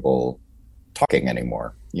comfortable talking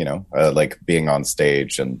anymore, like being on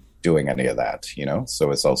stage and doing any of that,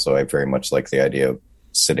 So it's also, I very much like the idea of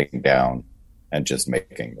sitting down and just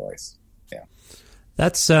making noise. Yeah.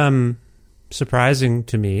 That's surprising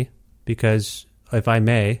to me because, if I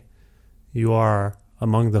may, you are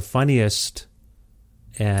among the funniest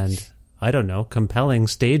and, I don't know, compelling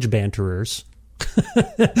stage banterers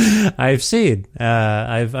I've seen.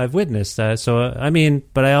 I've witnessed. So, I mean,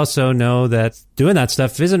 but I also know that doing that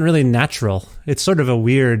stuff isn't really natural. It's sort of a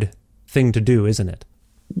weird thing to do, isn't it?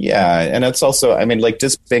 Yeah, and it's also, I mean, like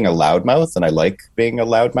just being a loudmouth, and I like being a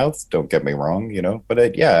loudmouth, don't get me wrong, but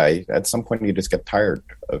at some point you just get tired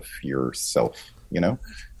of yourself,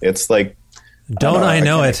 It's like... Don't I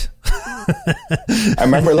know it? I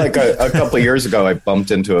remember like a couple of years ago, I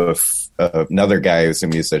bumped into another guy who's a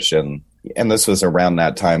musician, and this was around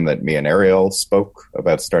that time that me and Ariel spoke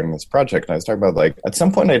about starting this project, and I was talking about like, at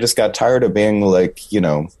some point I just got tired of being like,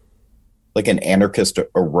 like an anarchist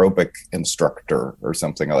aerobic instructor or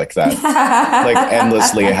something like that. Like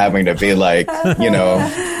endlessly having to be like,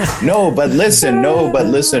 no, but listen, no, but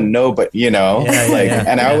listen, no, but,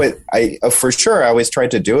 I for sure, I always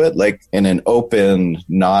tried to do it like in an open,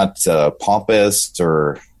 not pompous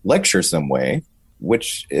or lecturesome way,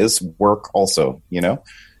 which is work also,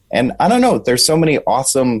 And I don't know, there's so many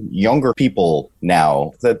awesome younger people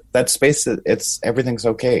now that space, everything's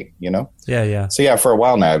okay, Yeah. So yeah, for a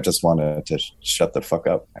while now, I've just wanted to shut the fuck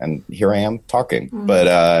up. And here I am talking.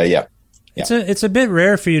 But yeah. It's a bit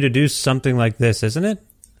rare for you to do something like this, isn't it?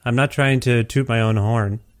 I'm not trying to toot my own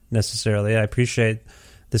horn necessarily. I appreciate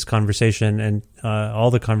this conversation and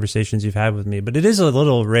all the conversations you've had with me. But it is a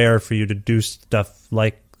little rare for you to do stuff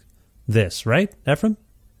like this, right, Ephraim?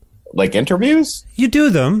 Like interviews? You do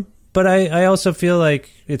them, but I also feel like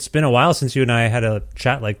it's been a while since you and I had a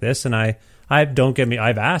chat like this, and I've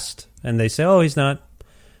asked, and they say, oh, he's not,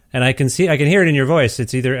 and I can hear it in your voice.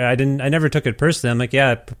 It's either I never took it personally. I'm like,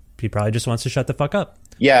 yeah, he probably just wants to shut the fuck up.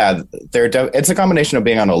 Yeah, it's a combination of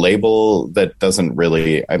being on a label that doesn't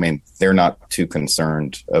really, they're not too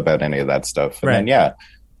concerned about any of that stuff. And right. Then, yeah,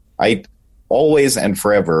 I always and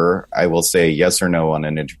forever, I will say yes or no on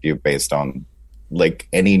an interview based on like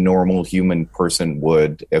any normal human person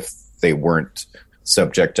would if they weren't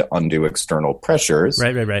subject to undue external pressures.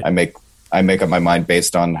 Right. I make up my mind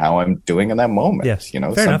based on how I'm doing in that moment. Yes.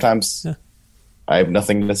 Fair Sometimes I have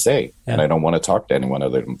nothing to say and Yeah. I don't want to talk to anyone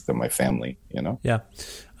other than my family, Yeah.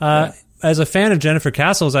 As a fan of Jennifer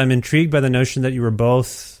Castles, I'm intrigued by the notion that you were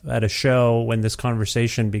both at a show when this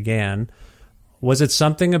conversation began. Was it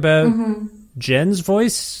something about Jen's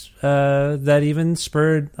voice that even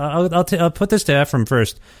spurred... I'll put this to Ephraim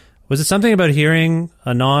first. Was it something about hearing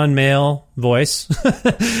a non-male voice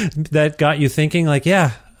that got you thinking, like,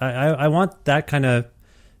 yeah, I want that kind of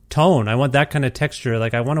tone. I want that kind of texture.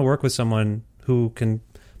 Like, I want to work with someone who can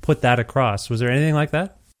put that across. Was there anything like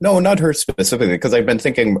that? No, not her specifically, because I've been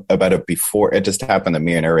thinking about it before. It just happened that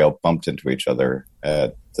me and Ariel bumped into each other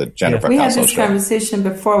at the Jennifer We had Castles this show. conversation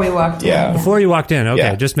before we walked in. Yeah. Before you walked in. Okay,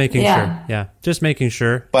 Yeah. just making sure. Yeah, just making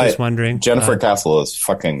sure. But just wondering. Jennifer Castle is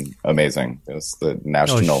fucking amazing. It's the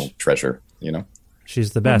national treasure,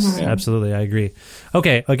 She's the best. Yeah. Absolutely, I agree.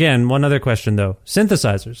 Okay, again, one other question, though.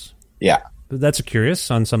 Synthesizers. Yeah. That's curious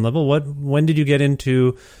on some level. When did you get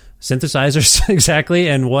into synthesizers exactly,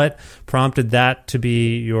 and what prompted that to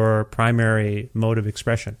be your primary mode of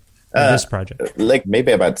expression in this project? Like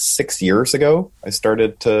maybe about 6 years ago, I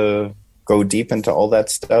started to go deep into all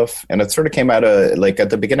that stuff. And it sort of came out of like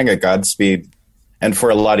at the beginning of Godspeed. And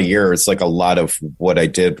for a lot of years, like a lot of what I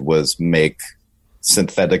did was make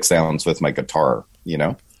synthetic sounds with my guitar,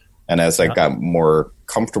 And as I got more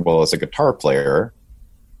comfortable as a guitar player,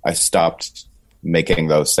 I stopped making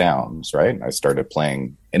those sounds, right? I started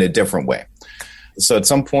playing in a different way. So at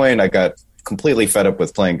some point I got completely fed up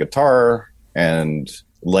with playing guitar and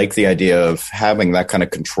like the idea of having that kind of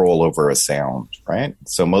control over a sound, right?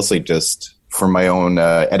 So mostly just for my own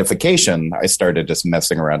edification, I started just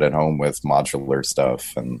messing around at home with modular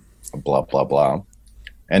stuff and blah, blah, blah.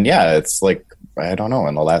 And yeah, it's like, I don't know,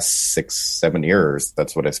 in the last 6-7 years,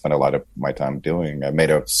 that's what I spent a lot of my time doing. I made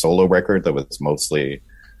a solo record that was mostly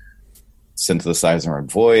synthesizer and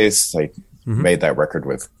voice. I made that record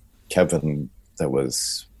with Kevin that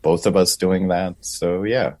was both of us doing that. So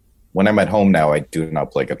yeah, when I'm at home now, I do not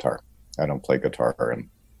play guitar. I don't play guitar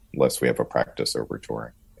unless we have a practice or we're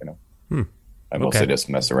touring, I mostly just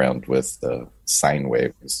mess around with the sine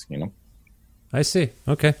waves, I see.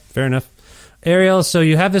 Okay, fair enough. Ariel, so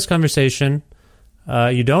you have this conversation.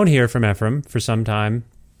 You don't hear from Ephraim for some time.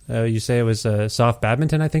 You say it was soft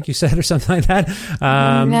badminton, I think you said, or something like that.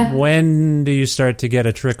 Yeah. When do you start to get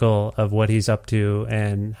a trickle of what he's up to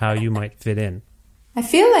and how you might fit in? I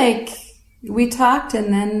feel like we talked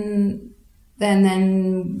and then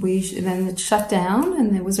it shut down,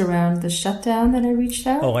 and it was around the shutdown that I reached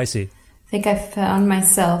out. Oh, I see. think I found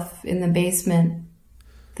myself in the basement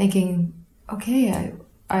thinking, okay,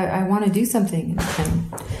 I want to do something.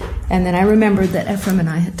 And then I remembered that Ephraim and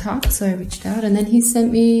I had talked, so I reached out, and then he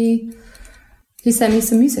sent me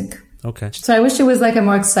some music. Okay. So I wish it was like a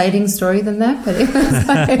more exciting story than that, but it was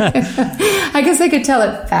like, I guess I could tell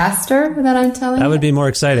it faster than I'm telling it. That would be more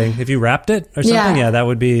exciting. If you rapped it or something, that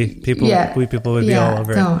would be, people would be all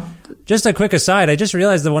over it. Just a quick aside, I just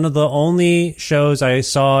realized that one of the only shows I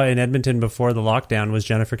saw in Edmonton before the lockdown was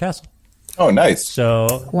Jennifer Castle. Oh, nice.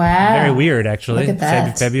 So, wow. Very weird, actually. Look at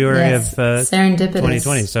that. February of serendipitous.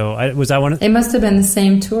 2020. So, was that one? It must have been the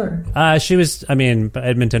same tour. She was,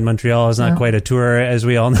 Edmonton, Montreal is not quite a tour, as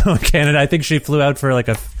we all know in Canada. I think she flew out for like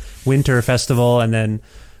a winter festival and then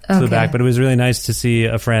flew back. But it was really nice to see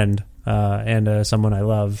a friend and someone I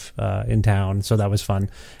love in town. So that was fun.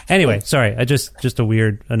 Anyway, sorry. Just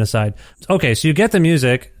an aside. Okay, so you get the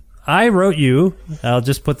music. I wrote you, I'll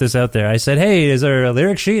just put this out there. I said, hey, is there a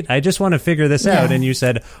lyric sheet? I just want to figure this out. And you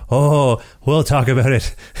said, oh, we'll talk about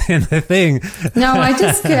it in the thing. No, I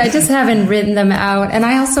just haven't written them out. And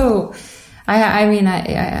I also, I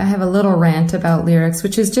have a little rant about lyrics,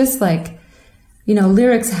 which is just like,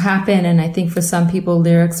 lyrics happen. And I think for some people,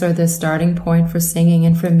 lyrics are the starting point for singing.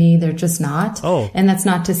 And for me, they're just not. Oh. And that's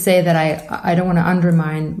not to say that I don't want to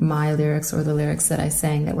undermine my lyrics or the lyrics that I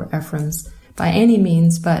sang that were Ephraim's by any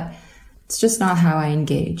means, but it's just not how I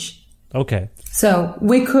engage. Okay. So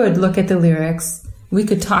we could look at the lyrics, we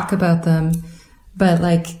could talk about them, but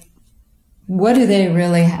like, what do they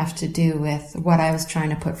really have to do with what I was trying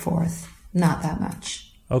to put forth? Not that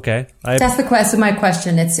much. Okay. That's the quest of my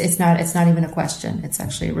question. It's not even a question. It's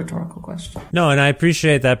actually a rhetorical question. No, and I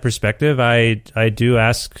appreciate that perspective. I do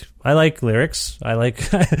ask, I like lyrics.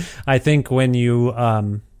 I think when you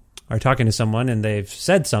are talking to someone and they've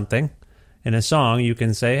said something in a song, you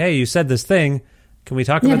can say, hey, you said this thing. Can we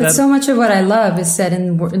talk about that? Yeah, but so much of what I love is said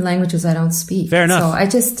in languages I don't speak. Fair enough. So I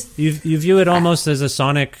just... You view it almost as a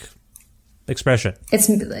sonic expression.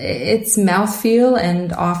 It's mouthfeel,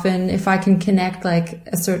 and often if I can connect like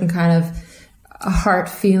a certain kind of a heart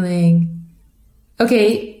feeling...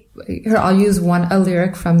 Okay, here, I'll use a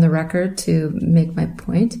lyric from the record to make my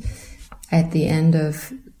point. At the end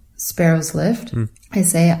of Sparrow's Lift, I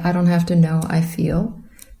say, I don't have to know, I feel.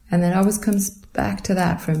 And then it always comes back to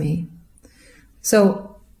that for me.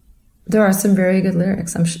 So there are some very good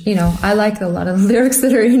lyrics. I like a lot of the lyrics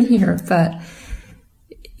that are in here, but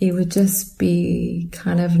it would just be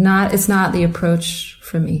kind of it's not the approach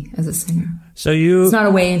for me as a singer. So it's not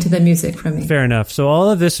a way into the music for me. Fair enough. So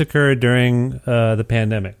all of this occurred during the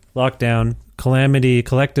pandemic, lockdown,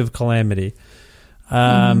 collective calamity.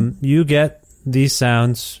 You get these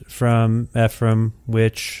sounds from Ephraim,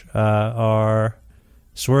 which are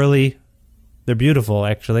swirly. They're beautiful,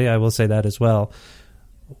 actually. I will say that as well.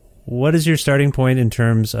 What is your starting point in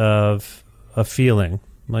terms of a feeling?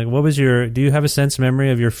 Like, do you have a sense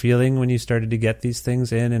memory of your feeling when you started to get these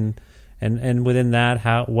things in, and within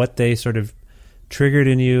that, what they sort of triggered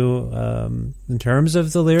in you in terms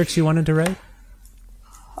of the lyrics you wanted to write?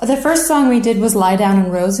 The first song we did was Lie Down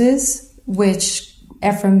in Roses, which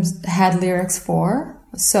Ephraim had lyrics for.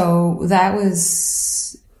 So that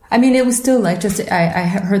was... it was still like I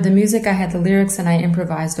heard the music, I had the lyrics, and I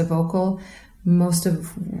improvised a vocal, most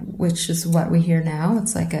of which is what we hear now.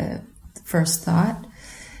 It's like a first thought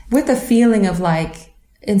with a feeling of like,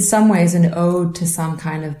 in some ways, an ode to some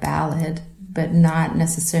kind of ballad, but not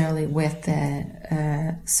necessarily with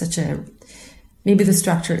maybe the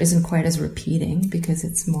structure isn't quite as repeating because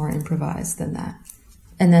it's more improvised than that.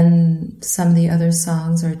 And then some of the other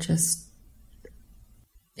songs are just,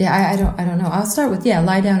 I don't know. I'll start with,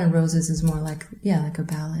 Lie Down in Roses is more like a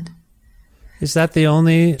ballad. Is that the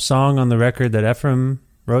only song on the record that Ephraim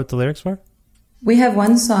wrote the lyrics for? We have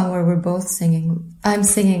one song where we're both singing. I'm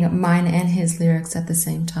singing mine and his lyrics at the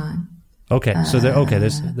same time. Okay, so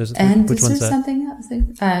there's and which is one's there that? Something else?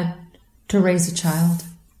 To Raise a Child.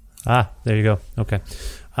 Ah, there you go. Okay.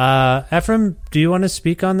 Ephraim, do you want to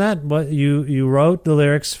speak on that? What you wrote the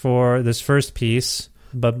lyrics for this first piece,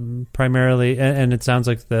 but primarily, and it sounds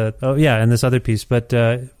like and this other piece, but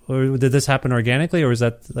or did this happen organically, or was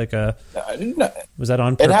that like was that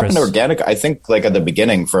on purpose? It happened organic. I think like at the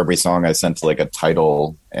beginning for every song I sent like a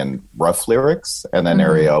title and rough lyrics, and then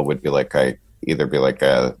Ariel would be like,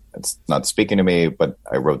 it's not speaking to me, but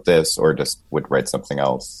I wrote this, or just would write something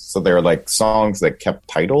else. So they're like songs that kept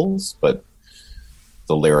titles, but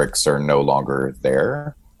the lyrics are no longer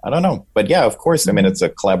there. I don't know. But yeah, of course. It's a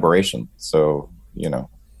collaboration. So,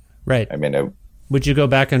 Right. Would you go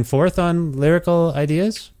back and forth on lyrical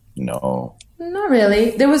ideas? No. Not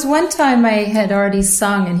really. There was one time I had already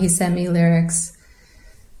sung and he sent me lyrics.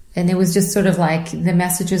 And it was just sort of like the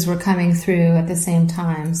messages were coming through at the same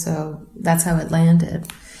time. So that's how it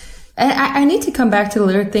landed. And I need to come back to the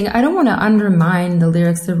lyric thing. I don't want to undermine the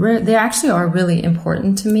lyrics. They actually are really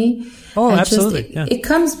important to me. Oh, absolutely. It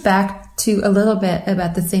comes back to a little bit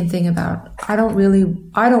about the same thing about, I don't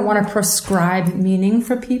want to prescribe meaning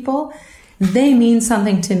for people. They mean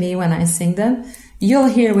something to me when I sing them. You'll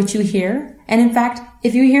hear what you hear. And in fact,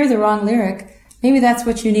 if you hear the wrong lyric, maybe that's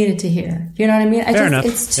what you needed to hear. You know what I mean? Fair enough.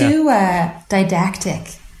 It's too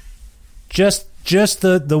didactic. Just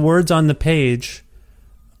the words on the page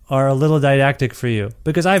are a little didactic for you,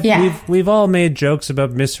 because we've all made jokes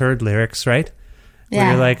about misheard lyrics, right?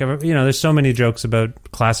 Where you're like, there's so many jokes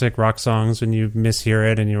about classic rock songs when you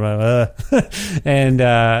mishear it and you're like, and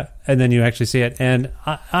then you actually see it. And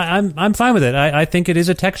I'm fine with it. I think it is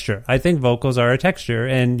a texture. I think vocals are a texture,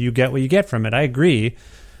 and you get what you get from it. I agree.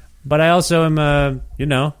 But I also am,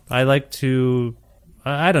 I like to,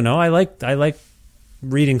 I don't know, I like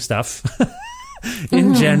reading stuff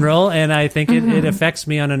in general, and I think it affects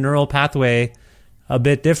me on a neural pathway a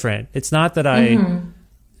bit different. It's not that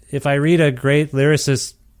if I read a great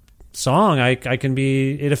lyricist song,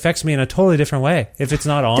 it affects me in a totally different way. If it's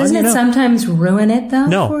not on, doesn't it sometimes ruin it though?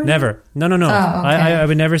 No, never. No. Oh, okay. I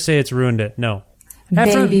would never say it's ruined it. No.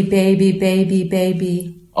 Baby, baby, baby,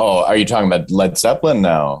 baby. Oh, are you talking about Led Zeppelin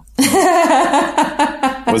now?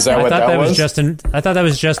 Was that what that was? I thought that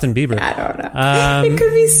was Justin Bieber. I don't know. It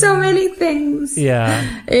could be so many things.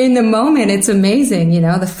 Yeah. In the moment, it's amazing,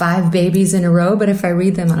 the 5 babies in a row. But if I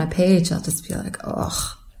read them on a page, I'll just be like,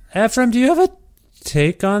 oh. Ephraim, do you have a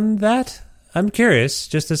take on that? I'm curious,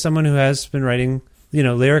 just as someone who has been writing,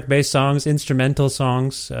 lyric-based songs, instrumental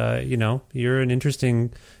songs. You're an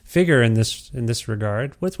interesting figure in this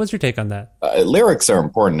regard. What's your take on that? Lyrics are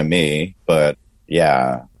important to me, but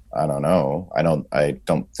yeah, I don't know. I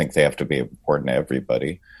don't think they have to be important to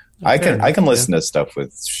everybody. I can listen to stuff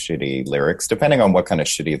with shitty lyrics, depending on what kind of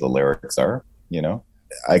shitty the lyrics are.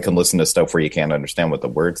 I can listen to stuff where you can't understand what the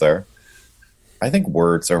words are. I think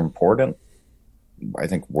words are important. I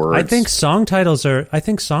think song titles are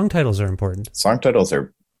important. Song titles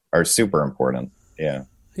are super important. Yeah.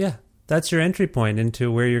 Yeah. That's your entry point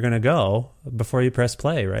into where you're going to go before you press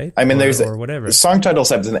play, right? I mean, or whatever. Song titles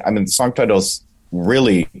song titles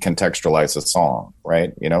really contextualize a song,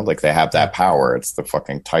 right? Like they have that power. It's the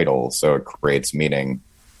fucking title. So it creates meaning,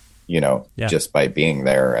 just by being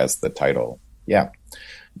there as the title. Yeah.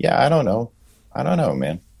 Yeah. I don't know,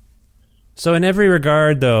 man. So in every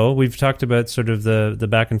regard, though, we've talked about sort of the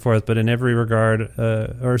back and forth, but in every regard,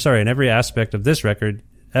 in every aspect of this record,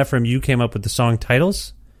 Ephraim, you came up with the song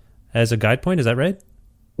titles as a guide point. Is that right?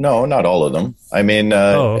 No, not all of them. I mean,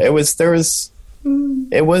 it was,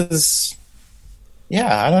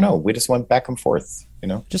 I don't know. We just went back and forth,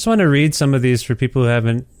 Just want to read some of these for people who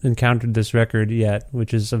haven't encountered this record yet,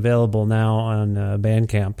 which is available now on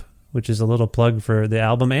Bandcamp, which is a little plug for the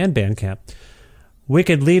album and Bandcamp.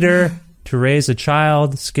 Wicked Leader, To Raise a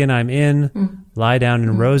Child, Skin I'm In, Lie Down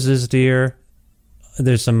in Roses, Dear.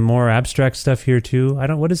 There's some more abstract stuff here too.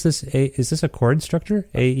 What is this? Is this a chord structure?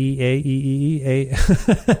 A, E, A, E, E, E, A.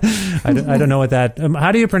 I don't know what that,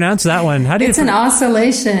 how do you pronounce that one? It's an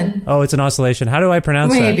oscillation. Oh, it's an oscillation. How do I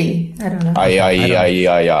pronounce Maybe. that? I don't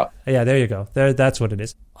know. Yeah, there you go. That's what it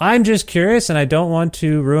is. I'm just curious, and I don't want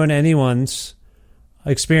to ruin anyone's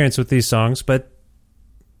experience with these songs, but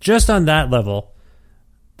just on that level,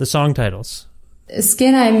 the song titles.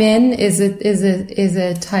 Skin I'm In is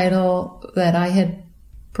a title that I had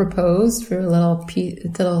proposed for a little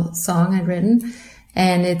song I'd written,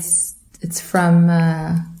 and it's from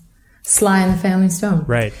Sly and the Family Stone.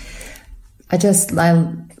 Right.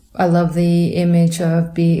 I love the image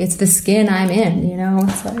of it's the skin I'm in.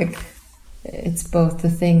 It's like it's both the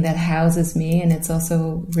thing that houses me and it's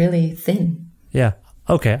also really thin. Yeah.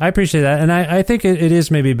 Okay, I appreciate that. And I think it is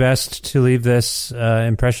maybe best to leave this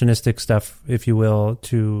impressionistic stuff, if you will,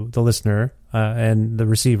 to the listener and the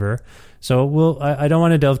receiver. So I don't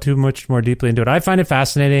want to delve too much more deeply into it. I find it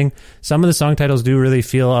fascinating. Some of the song titles do really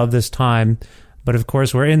feel of this time, but of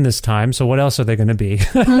course we're in this time, so what else are they going to be?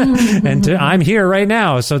 And I'm here right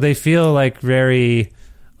now, so they feel like very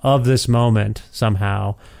of this moment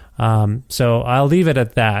somehow. So I'll leave it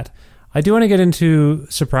at that. I do want to get into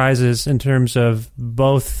surprises in terms of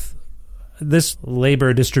both this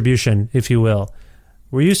labor distribution, if you will.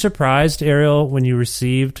 Were you surprised, Ariel, when you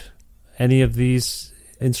received any of these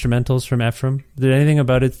instrumentals from Ephraim? Did anything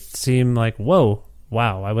about it seem like, whoa,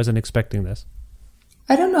 wow, I wasn't expecting this?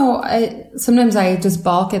 I don't know. Sometimes I just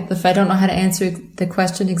balk at I don't know how to answer the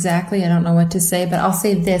question exactly. I don't know what to say, but I'll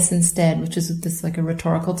say this instead, which is this like a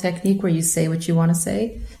rhetorical technique where you say what you want to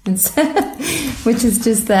say instead, which is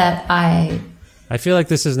just that I feel like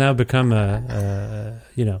this has now become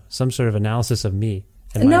some sort of analysis of me.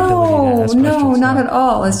 And my ability to ask questions. Not at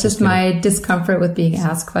all. It's just my discomfort with being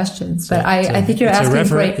asked questions. But I think you're asking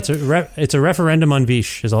great. It's a referendum on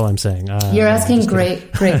Vish, is all I'm saying. You're asking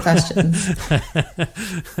great questions.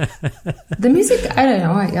 The music, I don't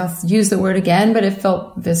know. I'll use the word again, but it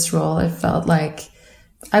felt visceral. It felt like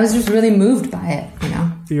I was just really moved by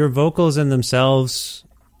it. Your vocals in themselves.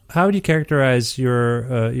 How would you characterize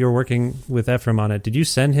your working with Ephraim on it? Did you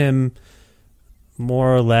send him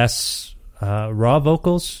more or less raw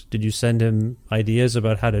vocals? Did you send him ideas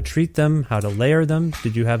about how to treat them, how to layer them?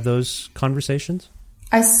 Did you have those conversations?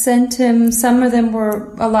 I sent him,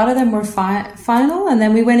 a lot of them were final, and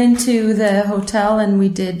then we went into the hotel and we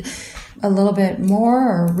did a little bit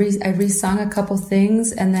more, I re-sung a couple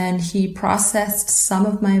things, and then he processed some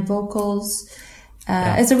of my vocals.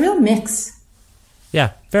 It's a real mix.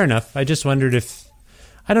 Yeah, fair enough. I just wondered if,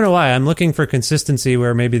 I don't know why, I'm looking for consistency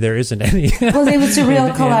where maybe there isn't any. Well, it was a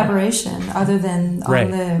real collaboration other than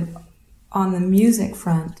on the music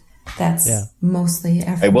front. That's mostly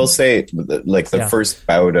everything. I will say, like the first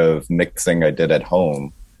bout of mixing I did at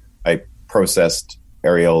home, I processed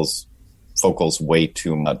Ariel's vocals way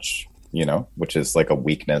too much, which is like a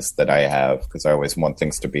weakness that I have because I always want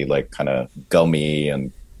things to be like kind of gummy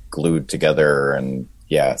and glued together and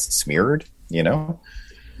smeared,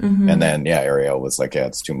 Mm-hmm. And then, Ariel was like,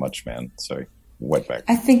 it's too much, man. So I went back.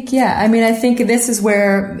 I think, I think this is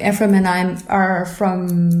where Ephraim and I are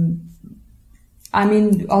from.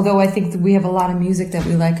 Although I think that we have a lot of music that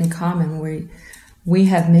we like in common, we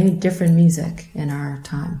have made different music in our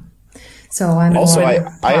time. So I'm also, I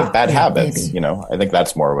have bad habits, I think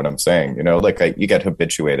that's more what I'm saying, you get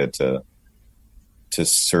habituated to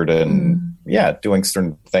certain, doing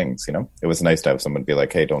certain things, It was nice to have someone be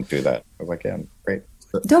like, hey, don't do that. I was like, yeah, great.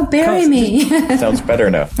 Don't bury me. Sounds better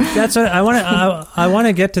now. That's what I want to. I want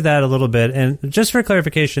to get to that a little bit. And just for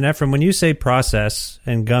clarification, Ephraim, when you say process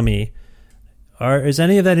and gummy, is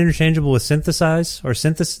any of that interchangeable with synthesize or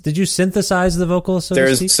synthesis? Did you synthesize the vocals? So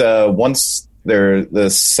there's the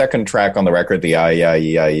second track on the record, the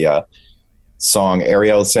yeah song.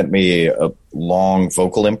 Ariel sent me a long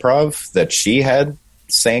vocal improv that she had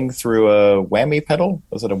sang through a whammy pedal.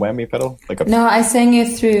 Was it a whammy pedal? No, I sang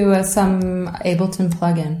it through some Ableton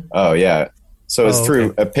plugin. Oh yeah, so it was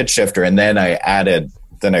through a pitch shifter, and then I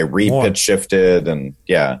re-pitch shifted and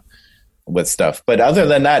with stuff. But other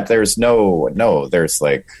than that, there's there's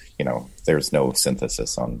no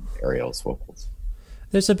synthesis on Ariel's vocals.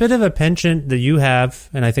 There's a bit of a penchant that you have,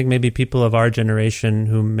 and I think maybe people of our generation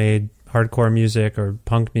who made hardcore music or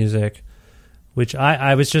punk music, which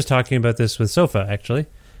I was just talking about this with Sofa, actually,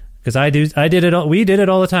 because we did it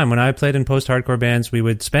all the time. When I played in post-hardcore bands, we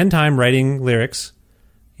would spend time writing lyrics,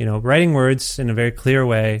 writing words in a very clear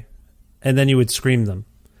way, and then you would scream them.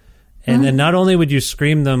 And then not only would you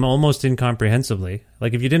scream them almost incomprehensibly,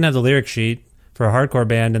 like if you didn't have the lyric sheet for a hardcore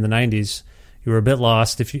band in the 90s, you were a bit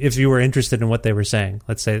lost if you were interested in what they were saying.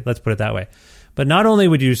 Let's put it that way. But not only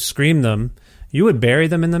would you scream them, you would bury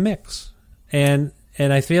them in the mix. And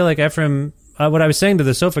I feel like Ephraim, what I was saying to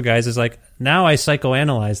the Sofa guys is like, now I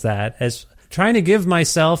psychoanalyze that as trying to give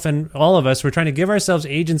myself and all of us, we're trying to give ourselves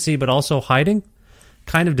agency, but also hiding,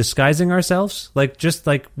 kind of disguising ourselves. Like, just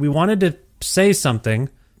like we wanted to say something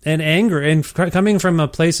and anger and coming from a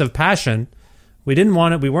place of passion. We didn't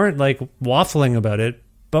want it. We weren't like waffling about it,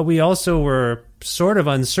 but we also were sort of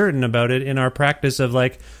uncertain about it in our practice of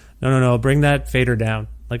like, no, bring that fader down.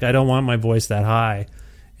 Like, I don't want my voice that high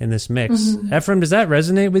in this mix. Mm-hmm. Ephraim, does that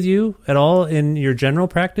resonate with you at all in your general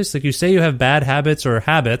practice? Like, you say you have bad habits or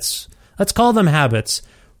habits. Let's call them habits.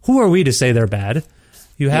 Who are we to say they're bad?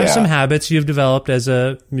 You have some habits you've developed as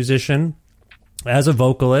a musician, as a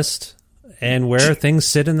vocalist, and where things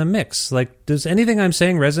sit in the mix. Like, does anything I'm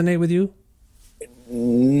saying resonate with you?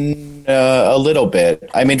 A little bit.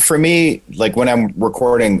 I mean, for me, like when I'm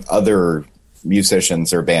recording other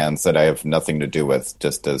musicians or bands that I have nothing to do with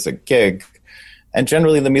just as a gig, and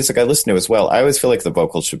generally the music I listen to as well, I always feel like the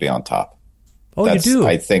vocals should be on top. Oh, you do?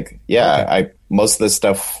 I think, most of the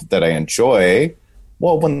stuff that I enjoy,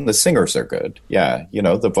 well, when the singers are good,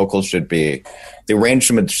 the vocals should be, the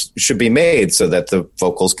arrangement should be made so that the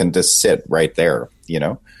vocals can just sit right there,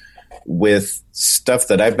 With stuff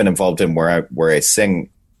that I've been involved in where I sing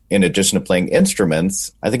in addition to playing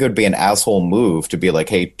instruments, I think it would be an asshole move to be like,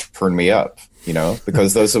 hey, turn me up,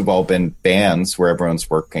 because those have all been bands where everyone's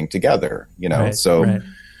working together, Right, so right.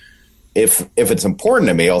 if it's important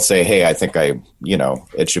to me, I'll say, hey, I think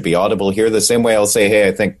it should be audible here. The same way I'll say, hey,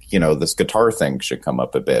 I think, this guitar thing should come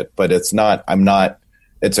up a bit. But it's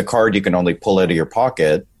a card you can only pull out of your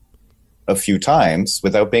pocket a few times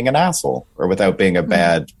without being an asshole or without being a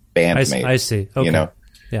bad bandmate. I see. Okay.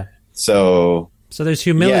 Yeah. So there's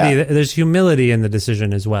humility. Yeah. There's humility in the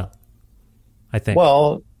decision as well, I think.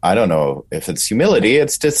 Well, I don't know if it's humility.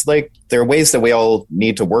 It's just like there are ways that we all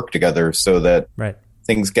need to work together so that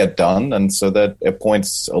things get done and so that it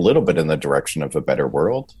points a little bit in the direction of a better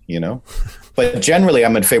world, But generally,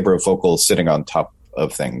 I'm in favor of vocals sitting on top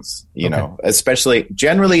of things, especially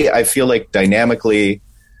generally, I feel like dynamically,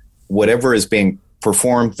 whatever is being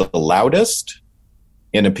performed the loudest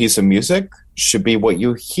in a piece of music should be what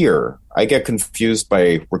you hear. I get confused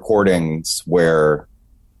by recordings where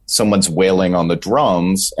someone's wailing on the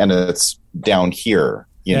drums and it's down here,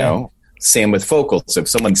 you know? Same with vocals. If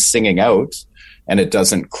someone's singing out and it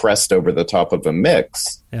doesn't crest over the top of a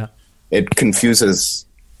mix, it confuses.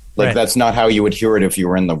 Like, that's not how you would hear it if you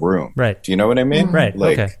were in the room. Right. Do you know what I mean? Right.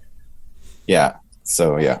 Like, okay. Yeah.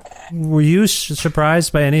 So, yeah. Were you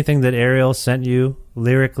surprised by anything that Ariel sent you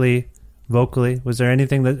lyrically, vocally? Was there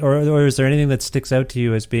anything that, or is there anything that sticks out to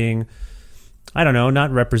you as being, I don't know,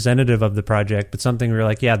 not representative of the project, but something where you're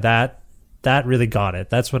like, yeah, that really got it.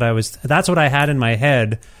 That's what I had in my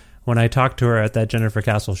head when I talked to her at that Jennifer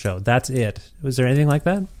Castle show. That's it. Was there anything like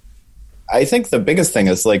that? I think the biggest thing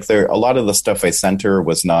is like a lot of the stuff I sent her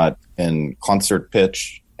was not in concert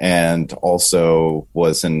pitch and also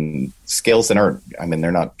was in scales that aren't,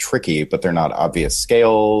 they're not tricky, but they're not obvious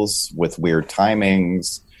scales with weird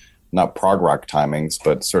timings, not prog rock timings,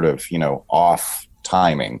 but sort of, off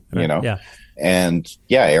timing, Yeah. And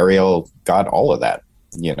Ariel got all of that,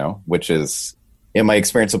 which is, in my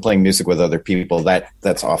experience of playing music with other people,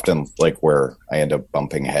 that's often like where I end up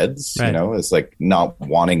bumping heads, is like not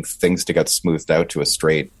wanting things to get smoothed out to a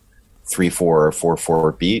straight 3/4 or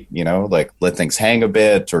 4/4 beat, like let things hang a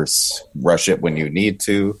bit or rush it when you need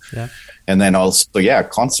to. Yeah. And then also,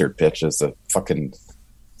 concert pitch is a fucking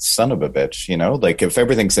son of a bitch, like if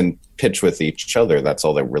everything's in pitch with each other, that's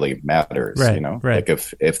all that really matters, right. Like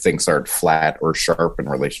if things aren't flat or sharp in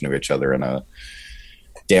relation to each other in a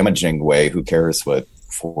damaging way, who cares what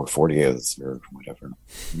 440 is or whatever.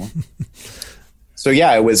 So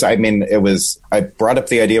I brought up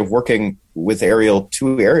the idea of working with Ariel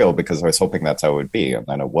because I was hoping that's how it would be, and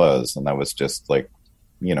then it was, and that was just like,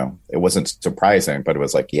 it wasn't surprising, but it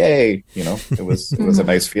was like, yay, it was a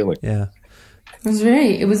nice feeling. Yeah,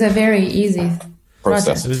 it was a very easy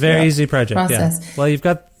process. It was a very easy project. Process. Yeah. Well, you've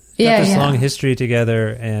got this long history together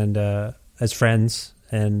and as friends,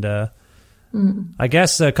 and I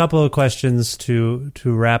guess a couple of questions to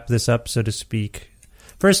wrap this up, so to speak.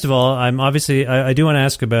 First of all, I do want to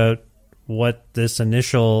ask about what this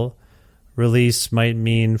initial release might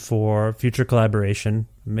mean for future collaboration.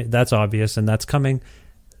 That's obvious, and that's coming.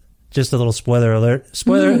 Just a little spoiler alert.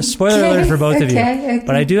 Spoiler alert for both of you. Okay.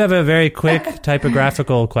 But I do have a very quick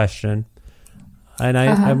typographical question. And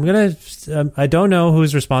I'm going to, I don't know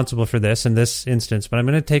who's responsible for this in this instance, but I'm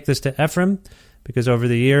going to take this to Ephraim, because over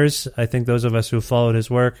the years, I think those of us who followed his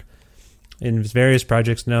work in his various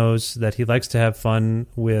projects knows that he likes to have fun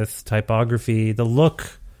with typography, the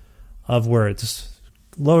look of words,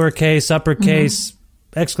 lowercase, uppercase,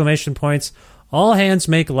 exclamation points. All hands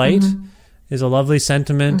make light is a lovely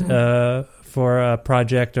sentiment for a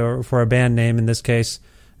project or for a band name in this case.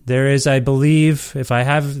 There is, I believe, if I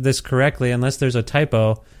have this correctly, unless there's a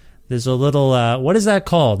typo, there's a little, what is that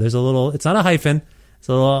called? There's a little, it's not a hyphen, it's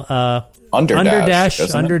a little underdash.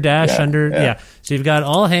 Yeah. So you've got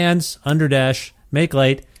all hands, underdash, make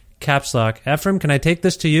light, caps lock. Ephraim, can I take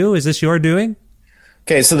this to you? Is this your doing?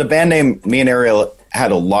 Okay, so the band name, me and Ariel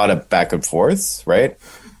had a lot of back and forths, right?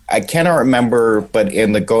 I cannot remember, but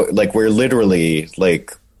in the we're literally,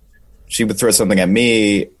 like, she would throw something at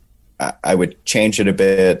me, I would change it a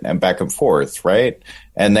bit and back and forth, right?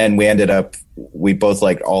 And then we both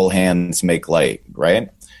liked all hands make light, right?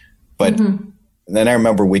 But then I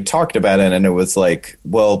remember we talked about it and it was like,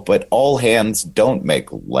 well, but all hands don't make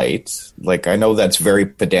light. Like, I know that's very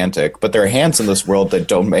pedantic, but there are hands in this world that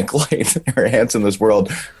don't make light. There are hands in this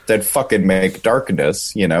world that fucking make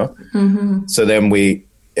darkness, So then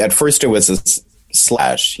at first it was a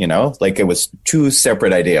slash, like it was two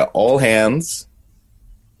separate ideas. All hands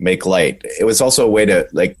make light. It was also a way to,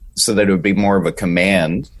 like, so that it would be more of a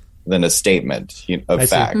command than a statement of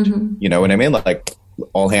fact. You know what I mean? Like,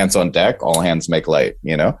 all hands on deck, all hands make light,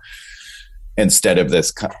 instead of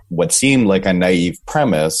this, what seemed like a naive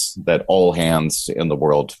premise that all hands in the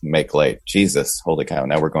world make light. Jesus, holy cow.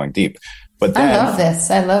 Now we're going deep. But then, I love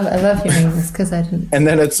this. I love hearing this because I didn't. And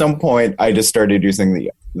then at some point, I just started using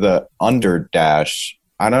the under dash.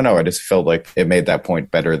 I don't know. I just felt like it made that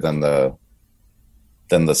point better than the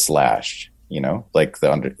slash. You know, like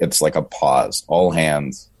it's like a pause. All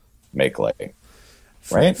hands make light.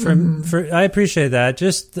 Right. I appreciate that.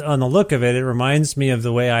 Just on the look of it, it reminds me of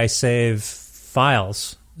the way I save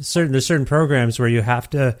files. There's certain programs where you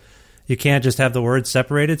can't just have the words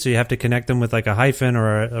separated, so you have to connect them with like a hyphen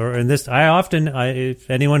or in this. If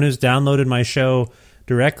anyone who's downloaded my show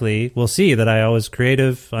directly will see that I always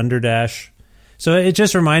creative under dash. So it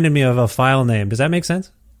just reminded me of a file name. Does that make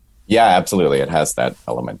sense? Yeah, absolutely. It has that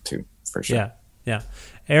element too, for sure. Yeah.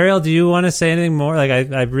 Ariel, do you want to say anything more? Like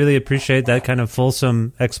I really appreciate that kind of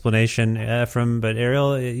fulsome explanation, Ephraim. But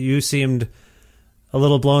Ariel, you seemed a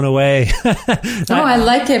little blown away. I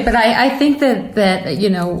like it, but I think that you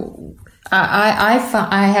know, I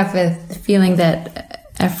have a feeling that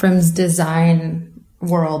Ephraim's design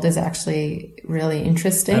world is actually really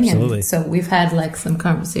interesting. Absolutely. And so we've had like some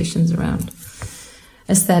conversations around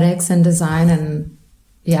aesthetics and design, and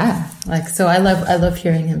yeah, like, so I love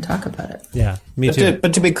hearing him talk about it. Yeah, me too.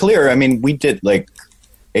 But to be clear, I mean, we did like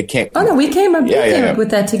it can't. Oh no, we came up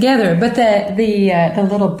with that together. But the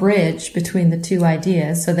little bridge between the two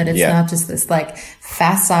ideas, so that it's not just this like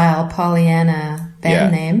facile Pollyanna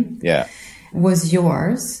band name. Yeah, was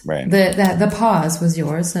yours. Right. The pause was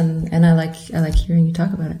yours, and I like hearing you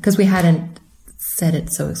talk about it because we hadn't said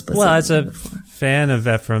it so explicitly. Well, as a before. fan of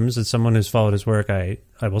Ephraim's and someone who's followed his work, I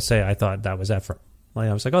will say I thought that was Ephraim. Like,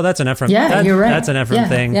 I was like, oh, that's an Ephraim. Yeah, you're right. That's an Ephraim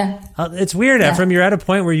thing. Yeah. It's weird, Ephraim. You're at a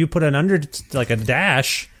point where you put an under, like a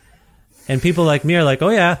dash, and people like me are like, oh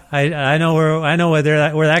yeah, I know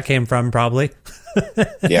where that came from, probably.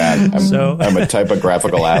 Yeah, I'm a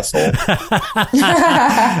typographical asshole.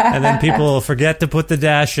 And then people will forget to put the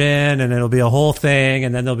dash in, and it'll be a whole thing,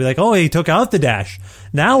 and then they'll be like, oh, he took out the dash.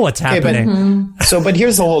 Now what's happening? But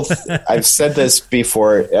here's the whole I've said this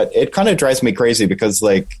before. It kind of drives me crazy because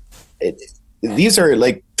like these are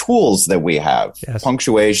like tools that we have. Yes.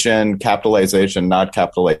 Punctuation, capitalization, not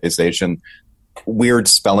capitalization, weird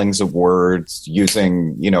spellings of words,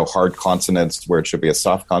 using, hard consonants where it should be a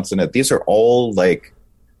soft consonant. These are all like,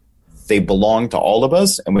 they belong to all of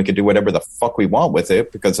us, and we can do whatever the fuck we want with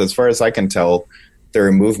it, because as far as I can tell, there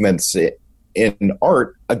are movements in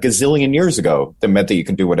art a gazillion years ago that meant that you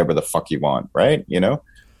can do whatever the fuck you want, right?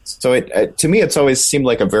 So to me, it's always seemed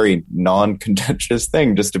like a very non-contentious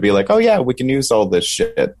thing just to be like, oh yeah, we can use all this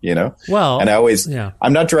shit, Well, and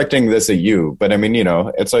I'm not directing this at you, but I mean,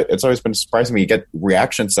 it's always been surprising me. You get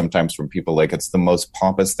reactions sometimes from people like it's the most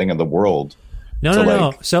pompous thing in the world.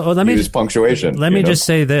 No. So let me use punctuation. Let me just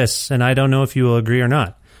say this, and I don't know if you will agree or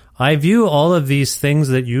not. I view all of these things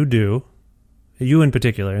that you do, you in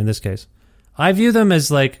particular, in this case, I view them as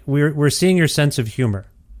like we're seeing your sense of humor,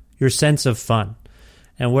 your sense of fun.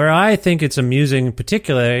 And where I think it's amusing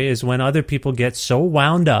particularly is when other people get so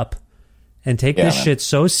wound up and take this shit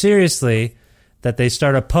so seriously that they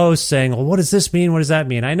start a post saying, well, what does this mean? What does that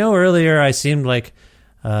mean? I know earlier I seemed like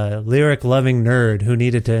a lyric-loving nerd who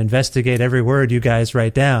needed to investigate every word you guys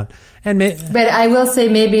write down. But I will say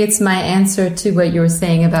maybe it's my answer to what you were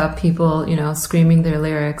saying about people, screaming their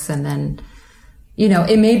lyrics, and then,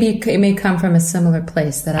 it may come from a similar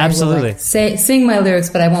place that I will sing my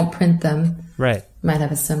lyrics, but I won't print them. Right. Might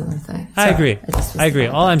have a similar thing. I agree. I agree.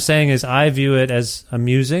 All I'm saying is I view it as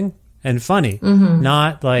amusing and funny,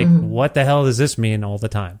 not like, what the hell does this mean all the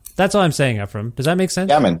time? That's all I'm saying, Ephraim. Does that make sense?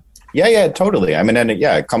 Yeah, man. Yeah, totally. I mean, and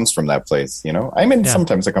it comes from that place, I mean,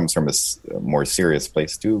 sometimes it comes from a more serious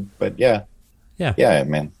place too, but yeah,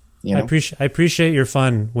 man. I appreciate your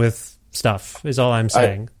fun with stuff is all I'm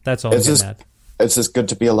saying. That's all I'm getting at. It's just good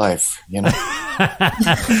to be alive,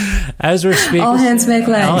 As we're speaking, all hands make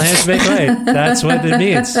light. All hands make light. That's what it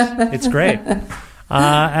means. It's great.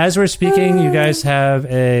 As we're speaking, you guys have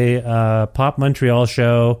a Pop Montreal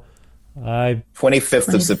show.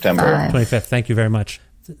 25th of September. 25th. Thank you very much.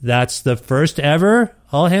 That's the first ever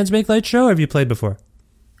All Hands Make Light show. Or have you played before?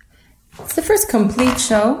 It's the first complete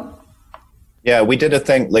show. Yeah, we did a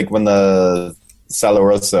thing like when the Sala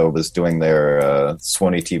Rosa was doing their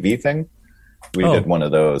Swanee TV thing. We did one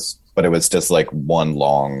of those, but it was just like one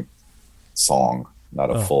long song, not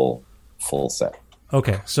a full set.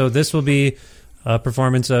 Okay, so this will be a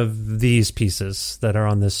performance of these pieces that are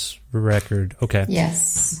on this record. Okay.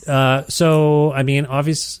 Yes. So, I mean,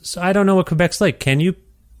 obviously, I don't know what Quebec's like. Can you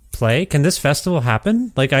play? Can this festival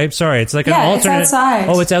happen? Like, I'm sorry, it's like an alternate. It's outside.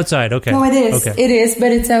 Oh, it's outside. Okay. No, it is. Okay. It is,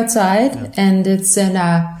 but it's outside, and it's in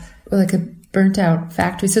like a burnt out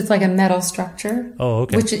factory. So it's like a metal structure. Oh,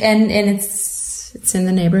 okay. And it's in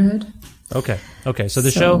the neighborhood. Okay. So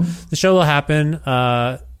the show will happen.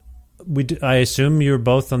 I assume you're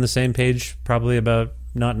both on the same page, probably about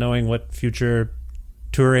not knowing what future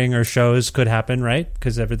touring or shows could happen, right?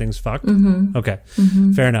 Because everything's fucked. Mm-hmm. Okay,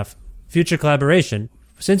 fair enough. Future collaboration.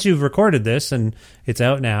 Since you've recorded this and it's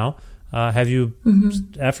out now, have you,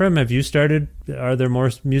 Ephraim? Have you started? Are there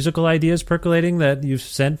more musical ideas percolating that you've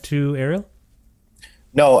sent to Ariel?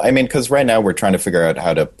 No, I mean, because right now we're trying to figure out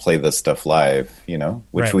how to play this stuff live, which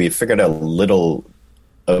Right. we figured a little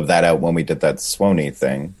of that out when we did that Swanee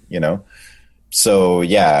thing, So,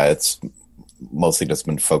 yeah, it's mostly just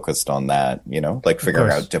been focused on that, like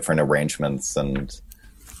figuring out different arrangements and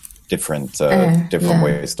different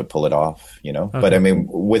ways to pull it off, But I mean,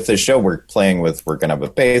 with the show we're going to have a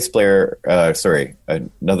bass player,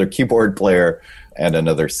 another keyboard player and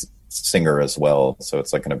another singer as well. So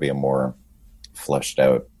it's like going to be a more fleshed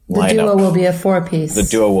out lineup. The duo will be a 4-piece. The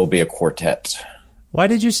duo will be a quartet. Why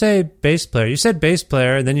did you say bass player? You said bass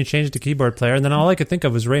player, and then you changed to keyboard player, and then all I could think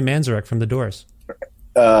of was Ray Manzarek from The Doors.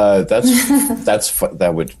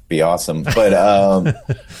 That would be awesome. But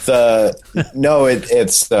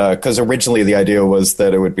it's because originally the idea was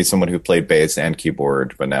that it would be someone who played bass and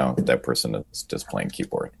keyboard, but now that person is just playing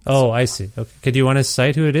keyboard. Oh, I see. Okay. Do you want to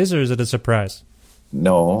cite who it is, or is it a surprise?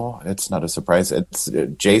 No, it's not a surprise. It's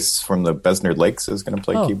Jace from the Besnard Lakes is going to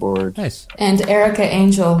play keyboard. Nice. And Erica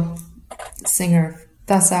Angel, singer,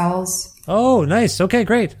 Thus Owls. Oh, nice. Okay,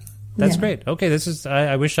 great. That's great. Okay, this is.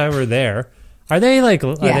 I wish I were there. Are they are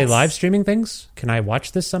they live streaming things? Can I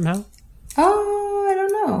watch this somehow? Oh, I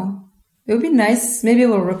don't know. It would be nice. Maybe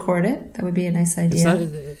we'll record it. That would be a nice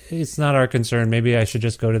idea. It's not our concern. Maybe I should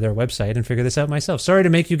just go to their website and figure this out myself. Sorry to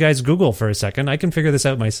make you guys Google for a second. I can figure this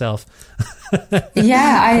out myself.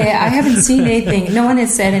 Yeah, I haven't seen anything. No one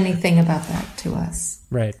has said anything about that to us.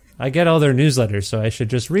 Right. I get all their newsletters, so I should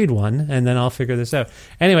just read one, and then I'll figure this out.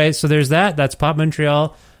 Anyway, so there's that. That's Pop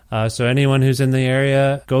Montreal. So anyone who's in the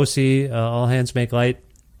area, go see All Hands Make Light.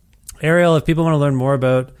 Ariel, if people want to learn more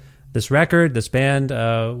about this record, this band,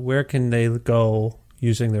 where can they go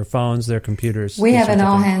using their phones, their computers? We have an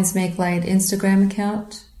All Hands Make Light Instagram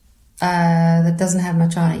account that doesn't have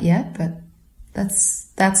much on it yet, but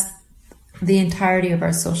that's the entirety of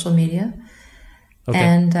our social media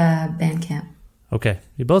and Bandcamp. Okay.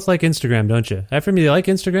 You both like Instagram, don't you? Ephraim, you like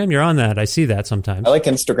Instagram? You're on that. I see that sometimes. I like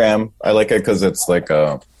Instagram. I like it because it's like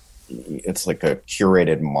a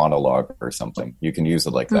curated monologue or something. You can use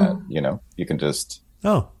it like that, you know? You can just...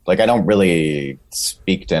 Oh. Like, I don't really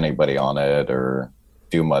speak to anybody on it or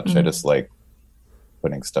do much. I just like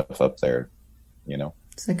putting stuff up there, you know?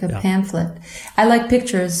 It's like a pamphlet. I like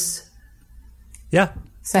pictures. Yeah.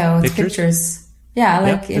 So it's pictures. Yeah, I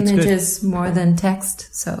like images more than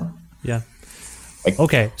text, so... Yeah.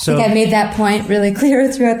 Okay, so... I think I made that point really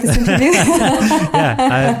clear throughout this interview.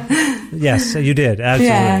 Yes, you did, absolutely.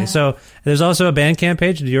 Yeah. So there's also a Bandcamp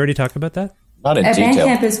page. Did you already talk about that? Not in detail.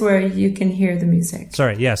 Bandcamp is where you can hear the music.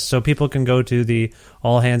 Sorry, yes. So people can go to the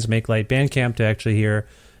All Hands Make Light Bandcamp to actually hear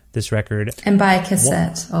this record. And buy a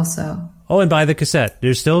cassette also. Oh, and buy the cassette.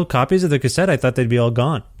 There's still copies of the cassette? I thought they'd be all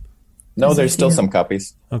gone. No, there's still some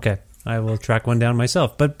copies. Okay, I will track one down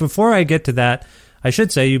myself. But before I get to that, I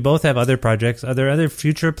should say you both have other projects. Are there other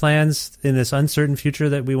future plans in this uncertain future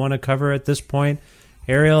that we want to cover at this point?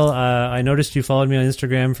 Ariel, I noticed you followed me on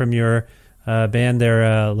Instagram from your band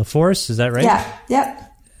there, La Force. Is that right? Yeah,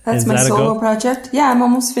 yep. That's my solo project. Yeah, I'm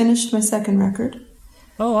almost finished my second record.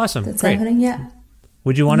 Oh, awesome. That's great. happening, yeah.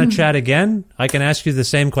 Would you want to chat again? I can ask you the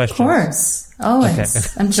same question. Of course. Always.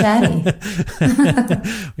 Okay. I'm chatty.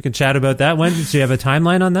 We can chat about that. When? Do you have a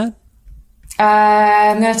timeline on that?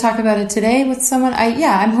 I'm going to talk about it today with someone.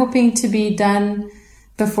 I'm hoping to be done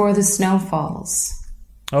before the snow falls.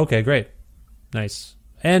 Okay, great. Nice.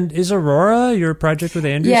 And is Aurora your project with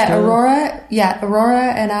Andrew? Yeah, still? Aurora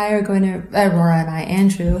and I are going to,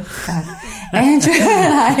 Andrew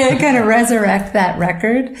and I are going to resurrect that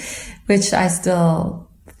record, which I still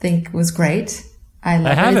think was great. I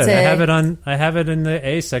have it in the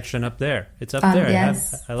A section up there. It's up there.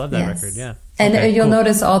 Yes. I love that record. Yeah. And you'll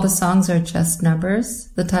notice all the songs are just numbers.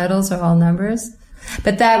 The titles are all numbers.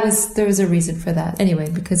 But there was a reason for that.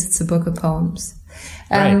 Anyway, because it's a book of poems.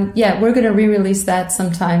 Right. Yeah, we're going to re-release that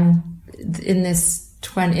sometime in this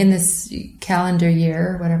calendar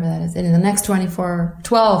year, whatever that is. In the next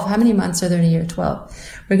 12. How many months are there in a year?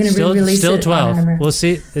 12. We're going to re-release still it. 12. We'll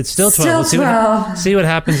see. It's still 12. Still 12. We'll see what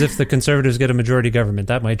happens if the Conservatives get a majority government.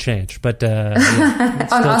 That might change. But on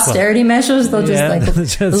austerity measures, they'll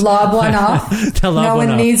just lob one off. No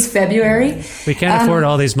one needs February. We can't afford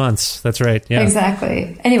all these months. That's right. Yeah.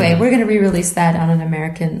 Exactly. Anyway, we're going to re-release that on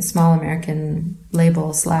an small American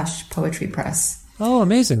label / poetry press. Oh,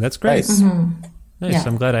 amazing. That's great. Nice. Nice. Yeah.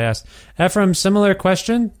 I'm glad I asked. Ephraim, similar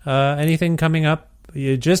question. Anything coming up?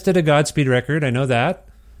 You just did a Godspeed record. I know that.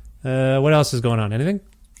 What else is going on? Anything?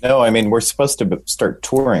 No, I mean, we're supposed to start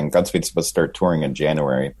touring. Godspeed's supposed to start touring in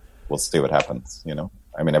January. We'll see what happens, you know?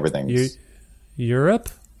 I mean, everything's... Europe?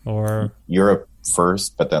 Or Europe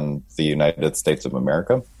first, but then the United States of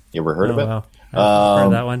America. You ever heard of it? Wow. I've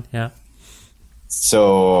heard that one, yeah.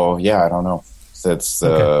 So, yeah, I don't know. So it's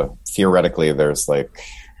theoretically, there's like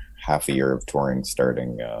half a year of touring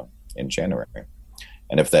starting in January.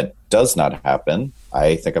 And if that does not happen,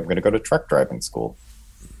 I think I'm going to go to truck driving school.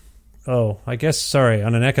 Oh, I guess, sorry,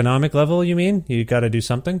 on an economic level, you mean? You got to do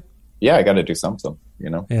something? Yeah, I got to do something, you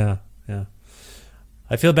know? Yeah.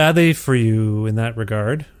 I feel badly for you in that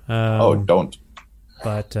regard. Don't.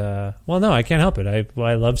 But, well, no, I can't help it.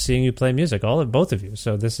 I love seeing you play music, both of you.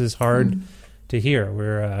 So this is hard to hear.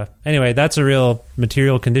 We're anyway, that's a real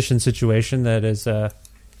material condition situation that is...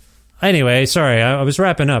 Anyway, sorry, I was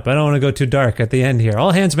wrapping up. I don't want to go too dark at the end here.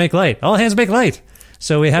 All hands make light. All hands make light.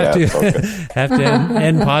 So we have to have to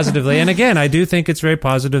end positively. And again, I do think it's very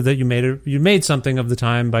positive that you made something of the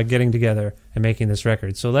time by getting together and making this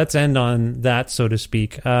record. So let's end on that, so to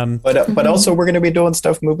speak. But also, we're going to be doing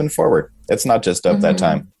stuff moving forward. It's not just of that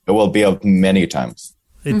time. It will be of many times.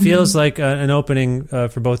 It feels like an opening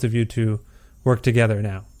for both of you to work together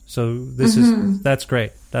now. So that's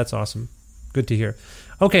great. That's awesome. Good to hear.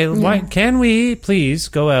 Okay, can we please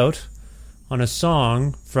go out on a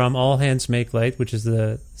song from All Hands Make Light, which is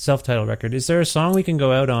the self-titled record? Is there a song we can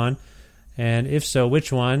go out on? And if so,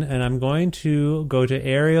 which one? And I'm going to go to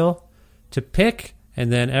Ariel to pick,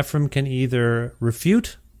 and then Ephraim can either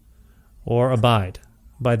refute or abide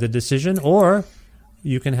by the decision, or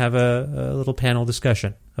you can have a little panel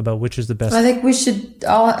discussion about which is the best. I think we should.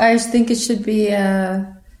 I think it should be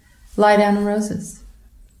 "Lie Down in Roses."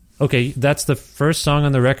 Okay, that's the first song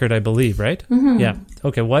on the record, I believe, right? Mm-hmm. Yeah.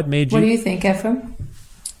 Okay, what made you... What do you think, Ephraim?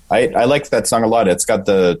 I like that song a lot. It's got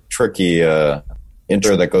the tricky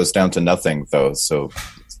intro that goes down to nothing, though, so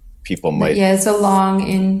people might... Yeah, it's a long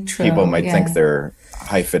intro. People might think their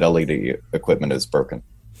high-fidelity equipment is broken.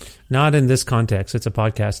 Not in this context. It's a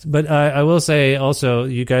podcast. But I will say also,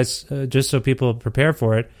 you guys, just so people prepare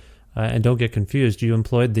for it, and don't get confused, you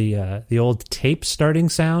employed the old tape starting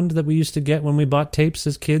sound that we used to get when we bought tapes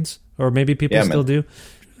as kids, or maybe people still do.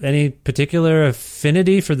 Any particular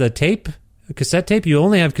affinity for the tape, cassette tape? You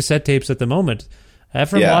only have cassette tapes at the moment.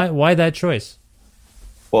 Ephraim, why that choice?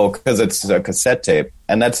 Well, because it's a cassette tape,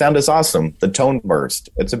 and that sound is awesome. The tone burst.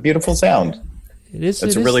 It's a beautiful sound. It's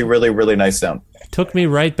a really, really, really nice sound. Took me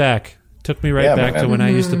right back to when I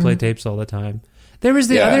used to play tapes all the time. There was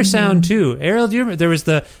the other sound, too. Ariel, do you remember? There was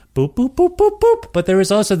the boop, boop, boop, boop, boop, but there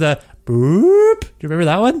was also the boop. Do you remember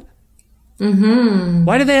that one? Mm-hmm.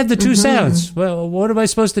 Why do they have the two sounds? Well, what am I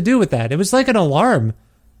supposed to do with that? It was like an alarm.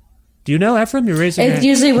 Do you know, Ephraim? You're raising your hand. It's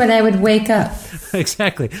usually when I would wake up.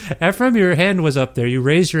 Exactly. Ephraim, your hand was up there. You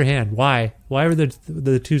raised your hand. Why? Why were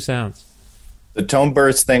the two sounds? The tone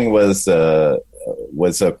burst thing was a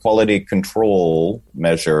quality control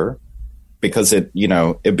measure. Because it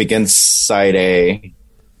begins side A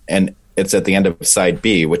and it's at the end of side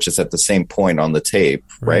B, which is at the same point on the tape,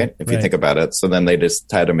 right? If you think about it. So then they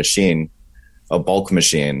just had a bulk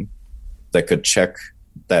machine that could check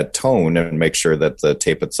that tone and make sure that the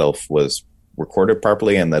tape itself was recorded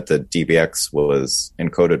properly and that the DBX was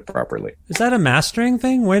encoded properly. Is that a mastering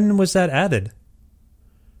thing? When was that added?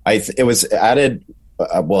 It was added,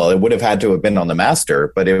 well, it would have had to have been on the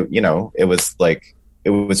master, but it was like, it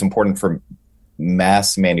was important for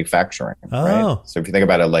mass manufacturing, right? So if you think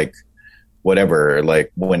about it, like whatever,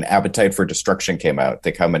 like when Appetite for Destruction came out,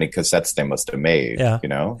 think how many cassettes they must have made,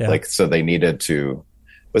 like, so they needed to,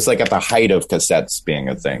 it was like at the height of cassettes being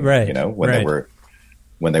a thing, right?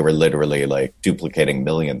 When they were literally like duplicating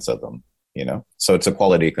millions of them, so it's a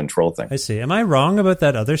quality control thing. I see. Am I wrong about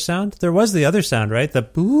that other sound? There was the other sound, right? The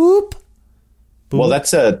boop. Well, that's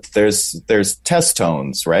there's test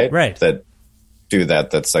tones, right? Right. That do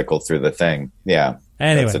that cycle through the thing. Yeah.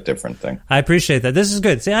 Anyway, that's a different thing. I appreciate that. This is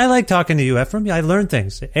good. See, I like talking to you, Ephraim. I learn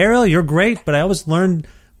things. Ariel, you're great, but I always learn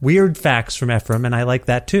weird facts from Ephraim, and I like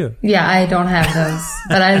that too. Yeah, I don't have those,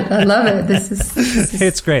 but I love it. This is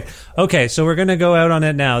It's great. Okay, so we're going to go out on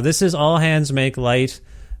it now. This is All Hands Make Light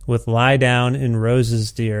with Lie Down in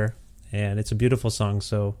Roses, Dear, and it's a beautiful song.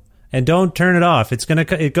 So, and don't turn it off.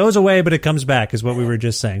 It goes away, but it comes back, is what we were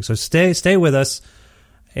just saying. So stay with us.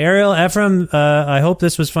 Ariel, Ephraim, I hope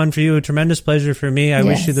this was fun for you. A tremendous pleasure for me. I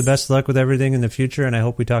wish you the best luck with everything in the future, and I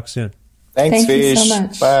hope we talk soon. Thanks, Thank you Vish. so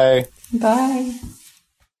much. Bye. Bye.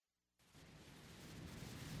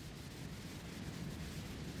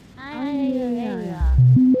 Ay, ay, ay, ay.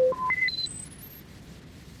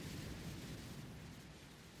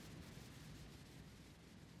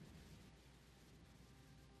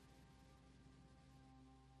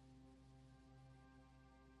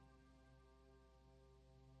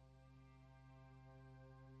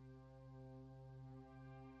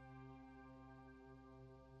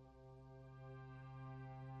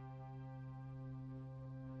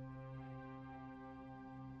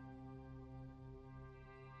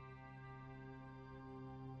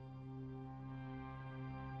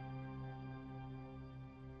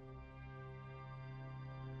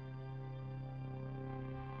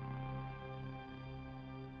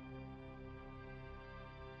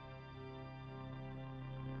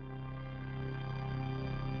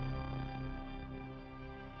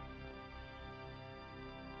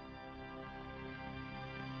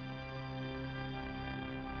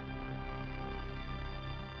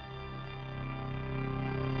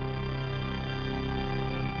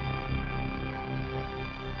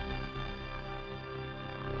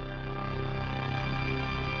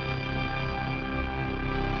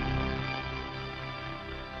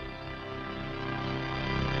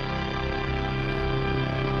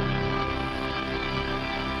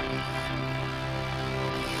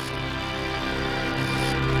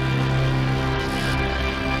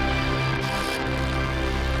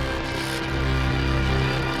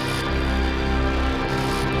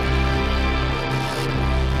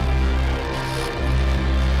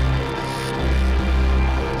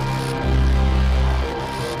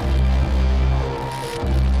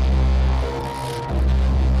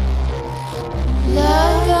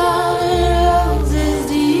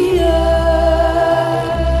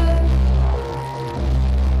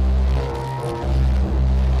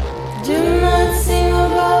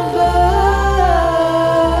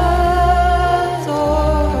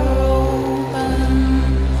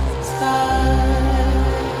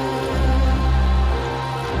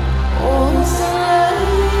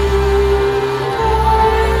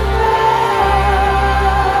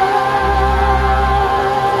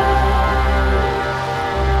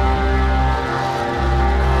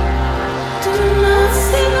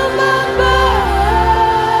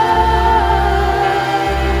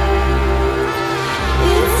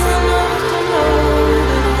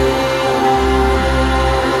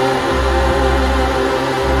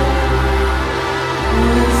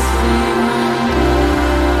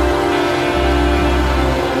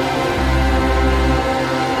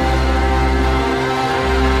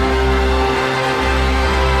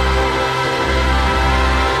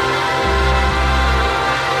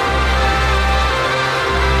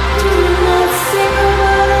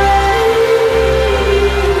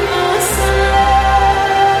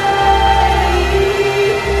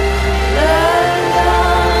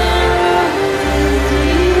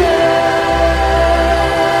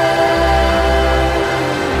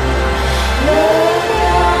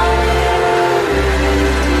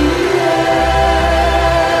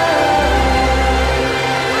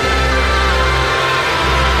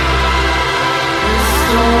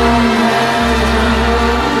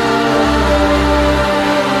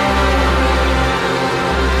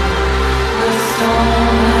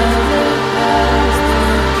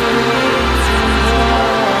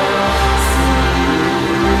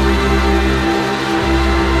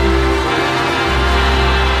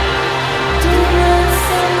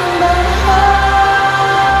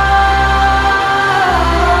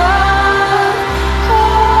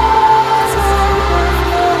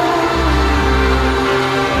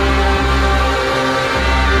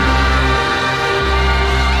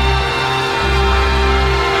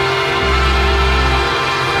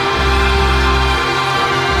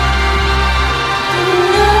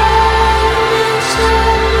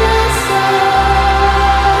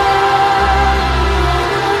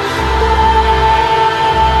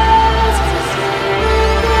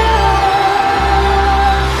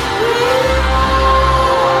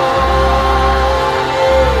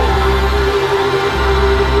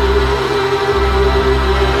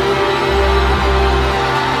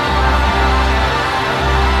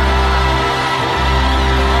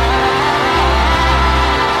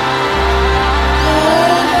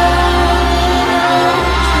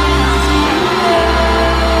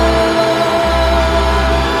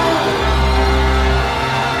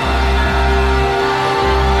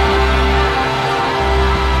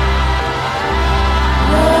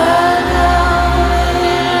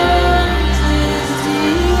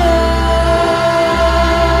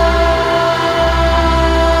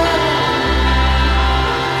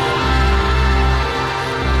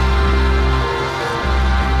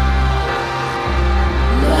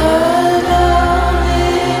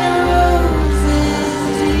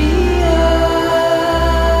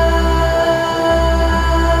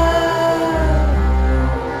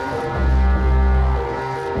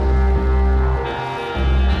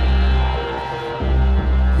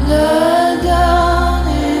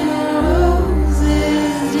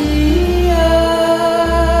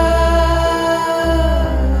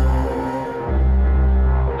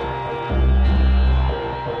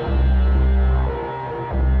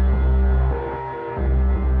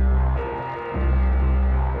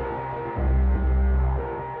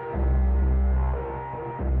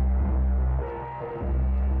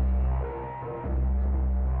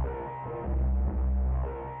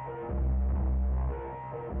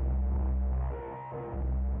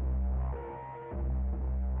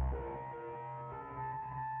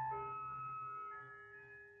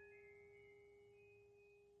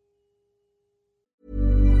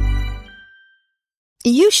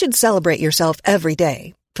 You should celebrate yourself every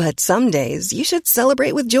day, but some days you should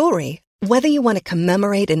celebrate with jewelry. Whether you want to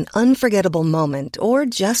commemorate an unforgettable moment or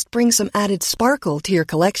just bring some added sparkle to your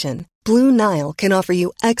collection, Blue Nile can offer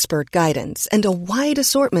you expert guidance and a wide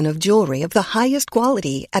assortment of jewelry of the highest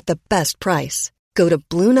quality at the best price. Go to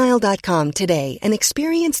BlueNile.com today and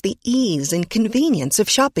experience the ease and convenience of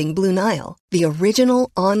shopping Blue Nile, the original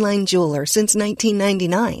online jeweler since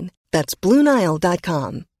 1999. That's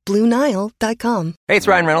BlueNile.com. BlueNile.com. Hey, it's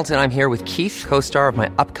Ryan Reynolds, and I'm here with Keith, co-star of my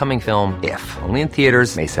upcoming film, If, only in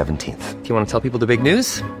theaters May 17th. Do you want to tell people the big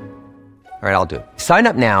news? All right, I'll do it. Sign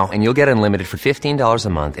up now and you'll get unlimited for $15 a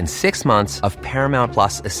month and 6 months of Paramount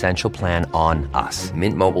Plus Essential Plan on us.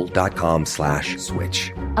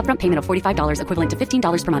 MintMobile.com/switch. Upfront payment of $45 equivalent to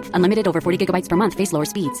 $15 per month. Unlimited over 40 gigabytes per month. Face lower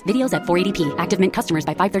speeds. Videos at 480p. Active Mint customers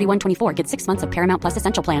by 531.24 get 6 months of Paramount Plus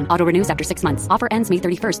Essential Plan. Auto renews after 6 months. Offer ends May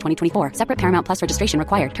 31st, 2024. Separate Paramount Plus registration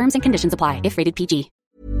required. Terms and conditions apply if rated PG.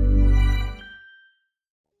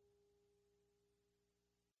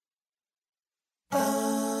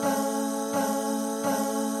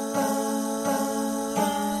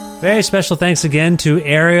 Very special thanks again to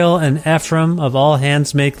Ariel and Ephraim of All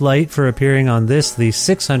Hands Make Light for appearing on this, the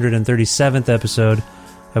 637th episode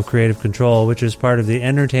of Creative Control, which is part of the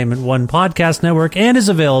Entertainment One podcast network and is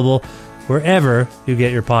available wherever you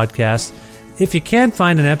get your podcasts. If you can't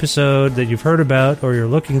find an episode that you've heard about or you're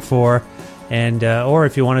looking for, and or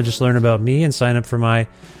if you want to just learn about me and sign up for my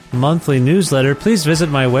monthly newsletter, please visit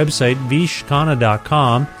my website,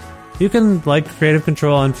 vishkhanna.com. You can like Creative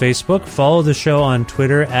Control on Facebook, follow the show on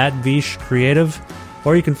Twitter at Vish Creative,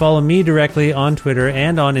 or you can follow me directly on Twitter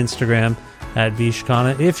and on Instagram at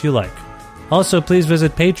Vishkhanna if you like. Also, please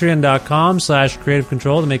visit patreon.com/Creative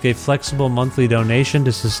Control to make a flexible monthly donation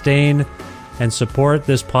to sustain and support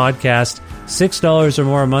this podcast. $6 or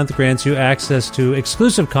more a month grants you access to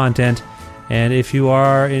exclusive content, and if you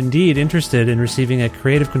are indeed interested in receiving a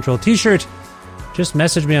Creative Control t-shirt, just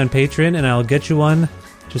message me on Patreon and I'll get you one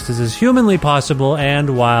just as is humanly possible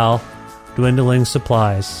and while dwindling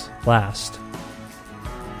supplies last.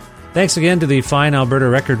 Thanks again to the fine Alberta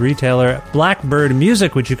record retailer Blackbird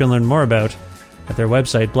Music, which you can learn more about at their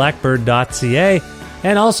website, blackbird.ca,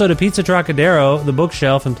 and also to Pizza Trocadero, The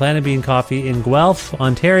Bookshelf, and Planet Bean Coffee in Guelph,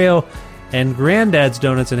 Ontario, and Grandad's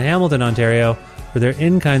Donuts in Hamilton, Ontario, for their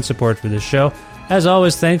in-kind support for this show. As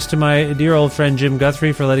always, thanks to my dear old friend Jim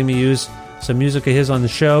Guthrie for letting me use some music of his on the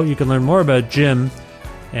show. You can learn more about Jim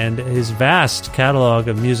and his vast catalog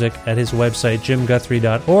of music at his website,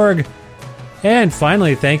 jimguthrie.org. And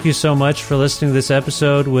finally, thank you so much for listening to this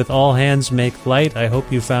episode with All Hands Make Light. I hope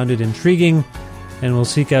you found it intriguing, and will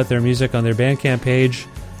seek out their music on their Bandcamp page.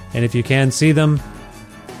 And if you can see them,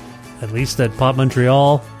 at least at Pop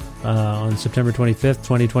Montreal on September 25th,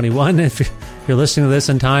 2021, if you're listening to this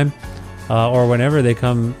in time, or whenever they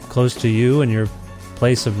come close to you and your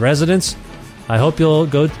place of residence, I hope you'll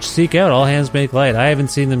go seek out All Hands Make Light. I haven't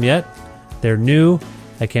seen them yet. They're new.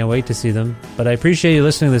 I can't wait to see them. But I appreciate you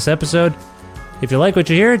listening to this episode. If you like what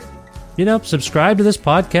you hear, subscribe to this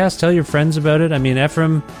podcast. Tell your friends about it. I mean,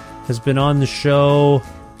 Ephraim has been on the show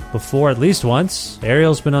before at least once.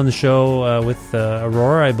 Ariel's been on the show with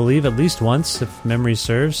Aurora, I believe, at least once, if memory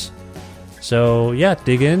serves. So, yeah,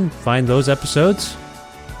 dig in. Find those episodes.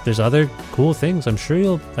 There's other cool things. I'm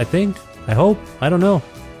sure I hope. I don't know.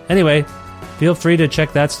 Anyway, feel free to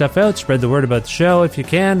check that stuff out. Spread the word about the show if you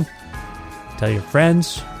can. Tell your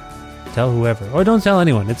friends. Tell whoever. Or don't tell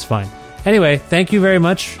anyone. It's fine. Anyway, thank you very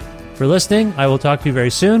much for listening. I will talk to you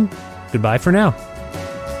very soon. Goodbye for now.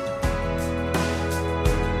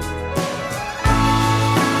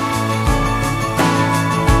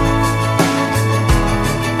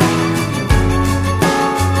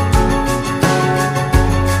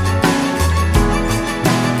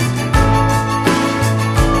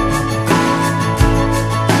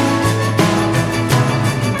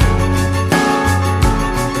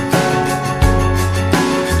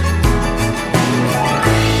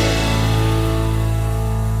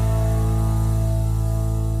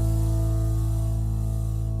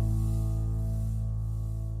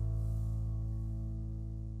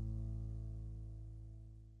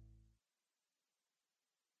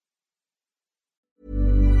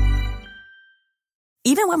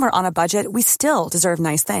 Even when we're on a budget, we still deserve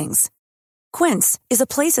nice things. Quince is a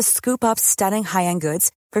place to scoop up stunning high-end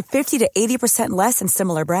goods for 50 to 80% less than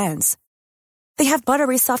similar brands. They have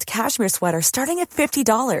buttery soft cashmere sweaters starting at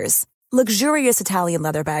 $50, luxurious Italian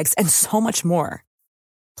leather bags, and so much more.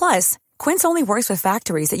 Plus, Quince only works with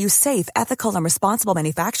factories that use safe, ethical, and responsible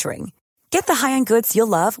manufacturing. Get the high-end goods you'll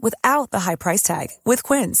love without the high price tag with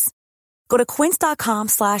Quince. Go to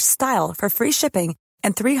quince.com/style for free shipping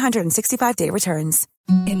and 365-day returns.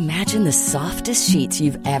 Imagine the softest sheets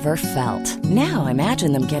you've ever felt. Now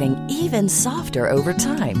imagine them getting even softer over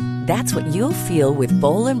time. That's what you'll feel with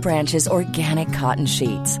Boll & Branch's organic cotton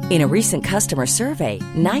sheets. In a recent customer survey,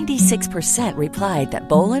 96% replied that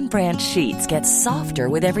Boll & Branch sheets get softer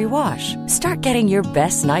with every wash. Start getting your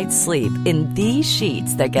best night's sleep in these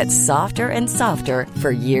sheets that get softer and softer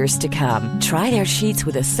for years to come. Try their sheets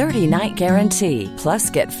with a 30-night guarantee. Plus,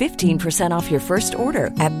 get 15% off your first order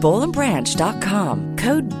at bollandbranch.com.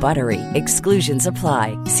 Code BUTTERY. Exclusions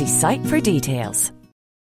apply. See site for details.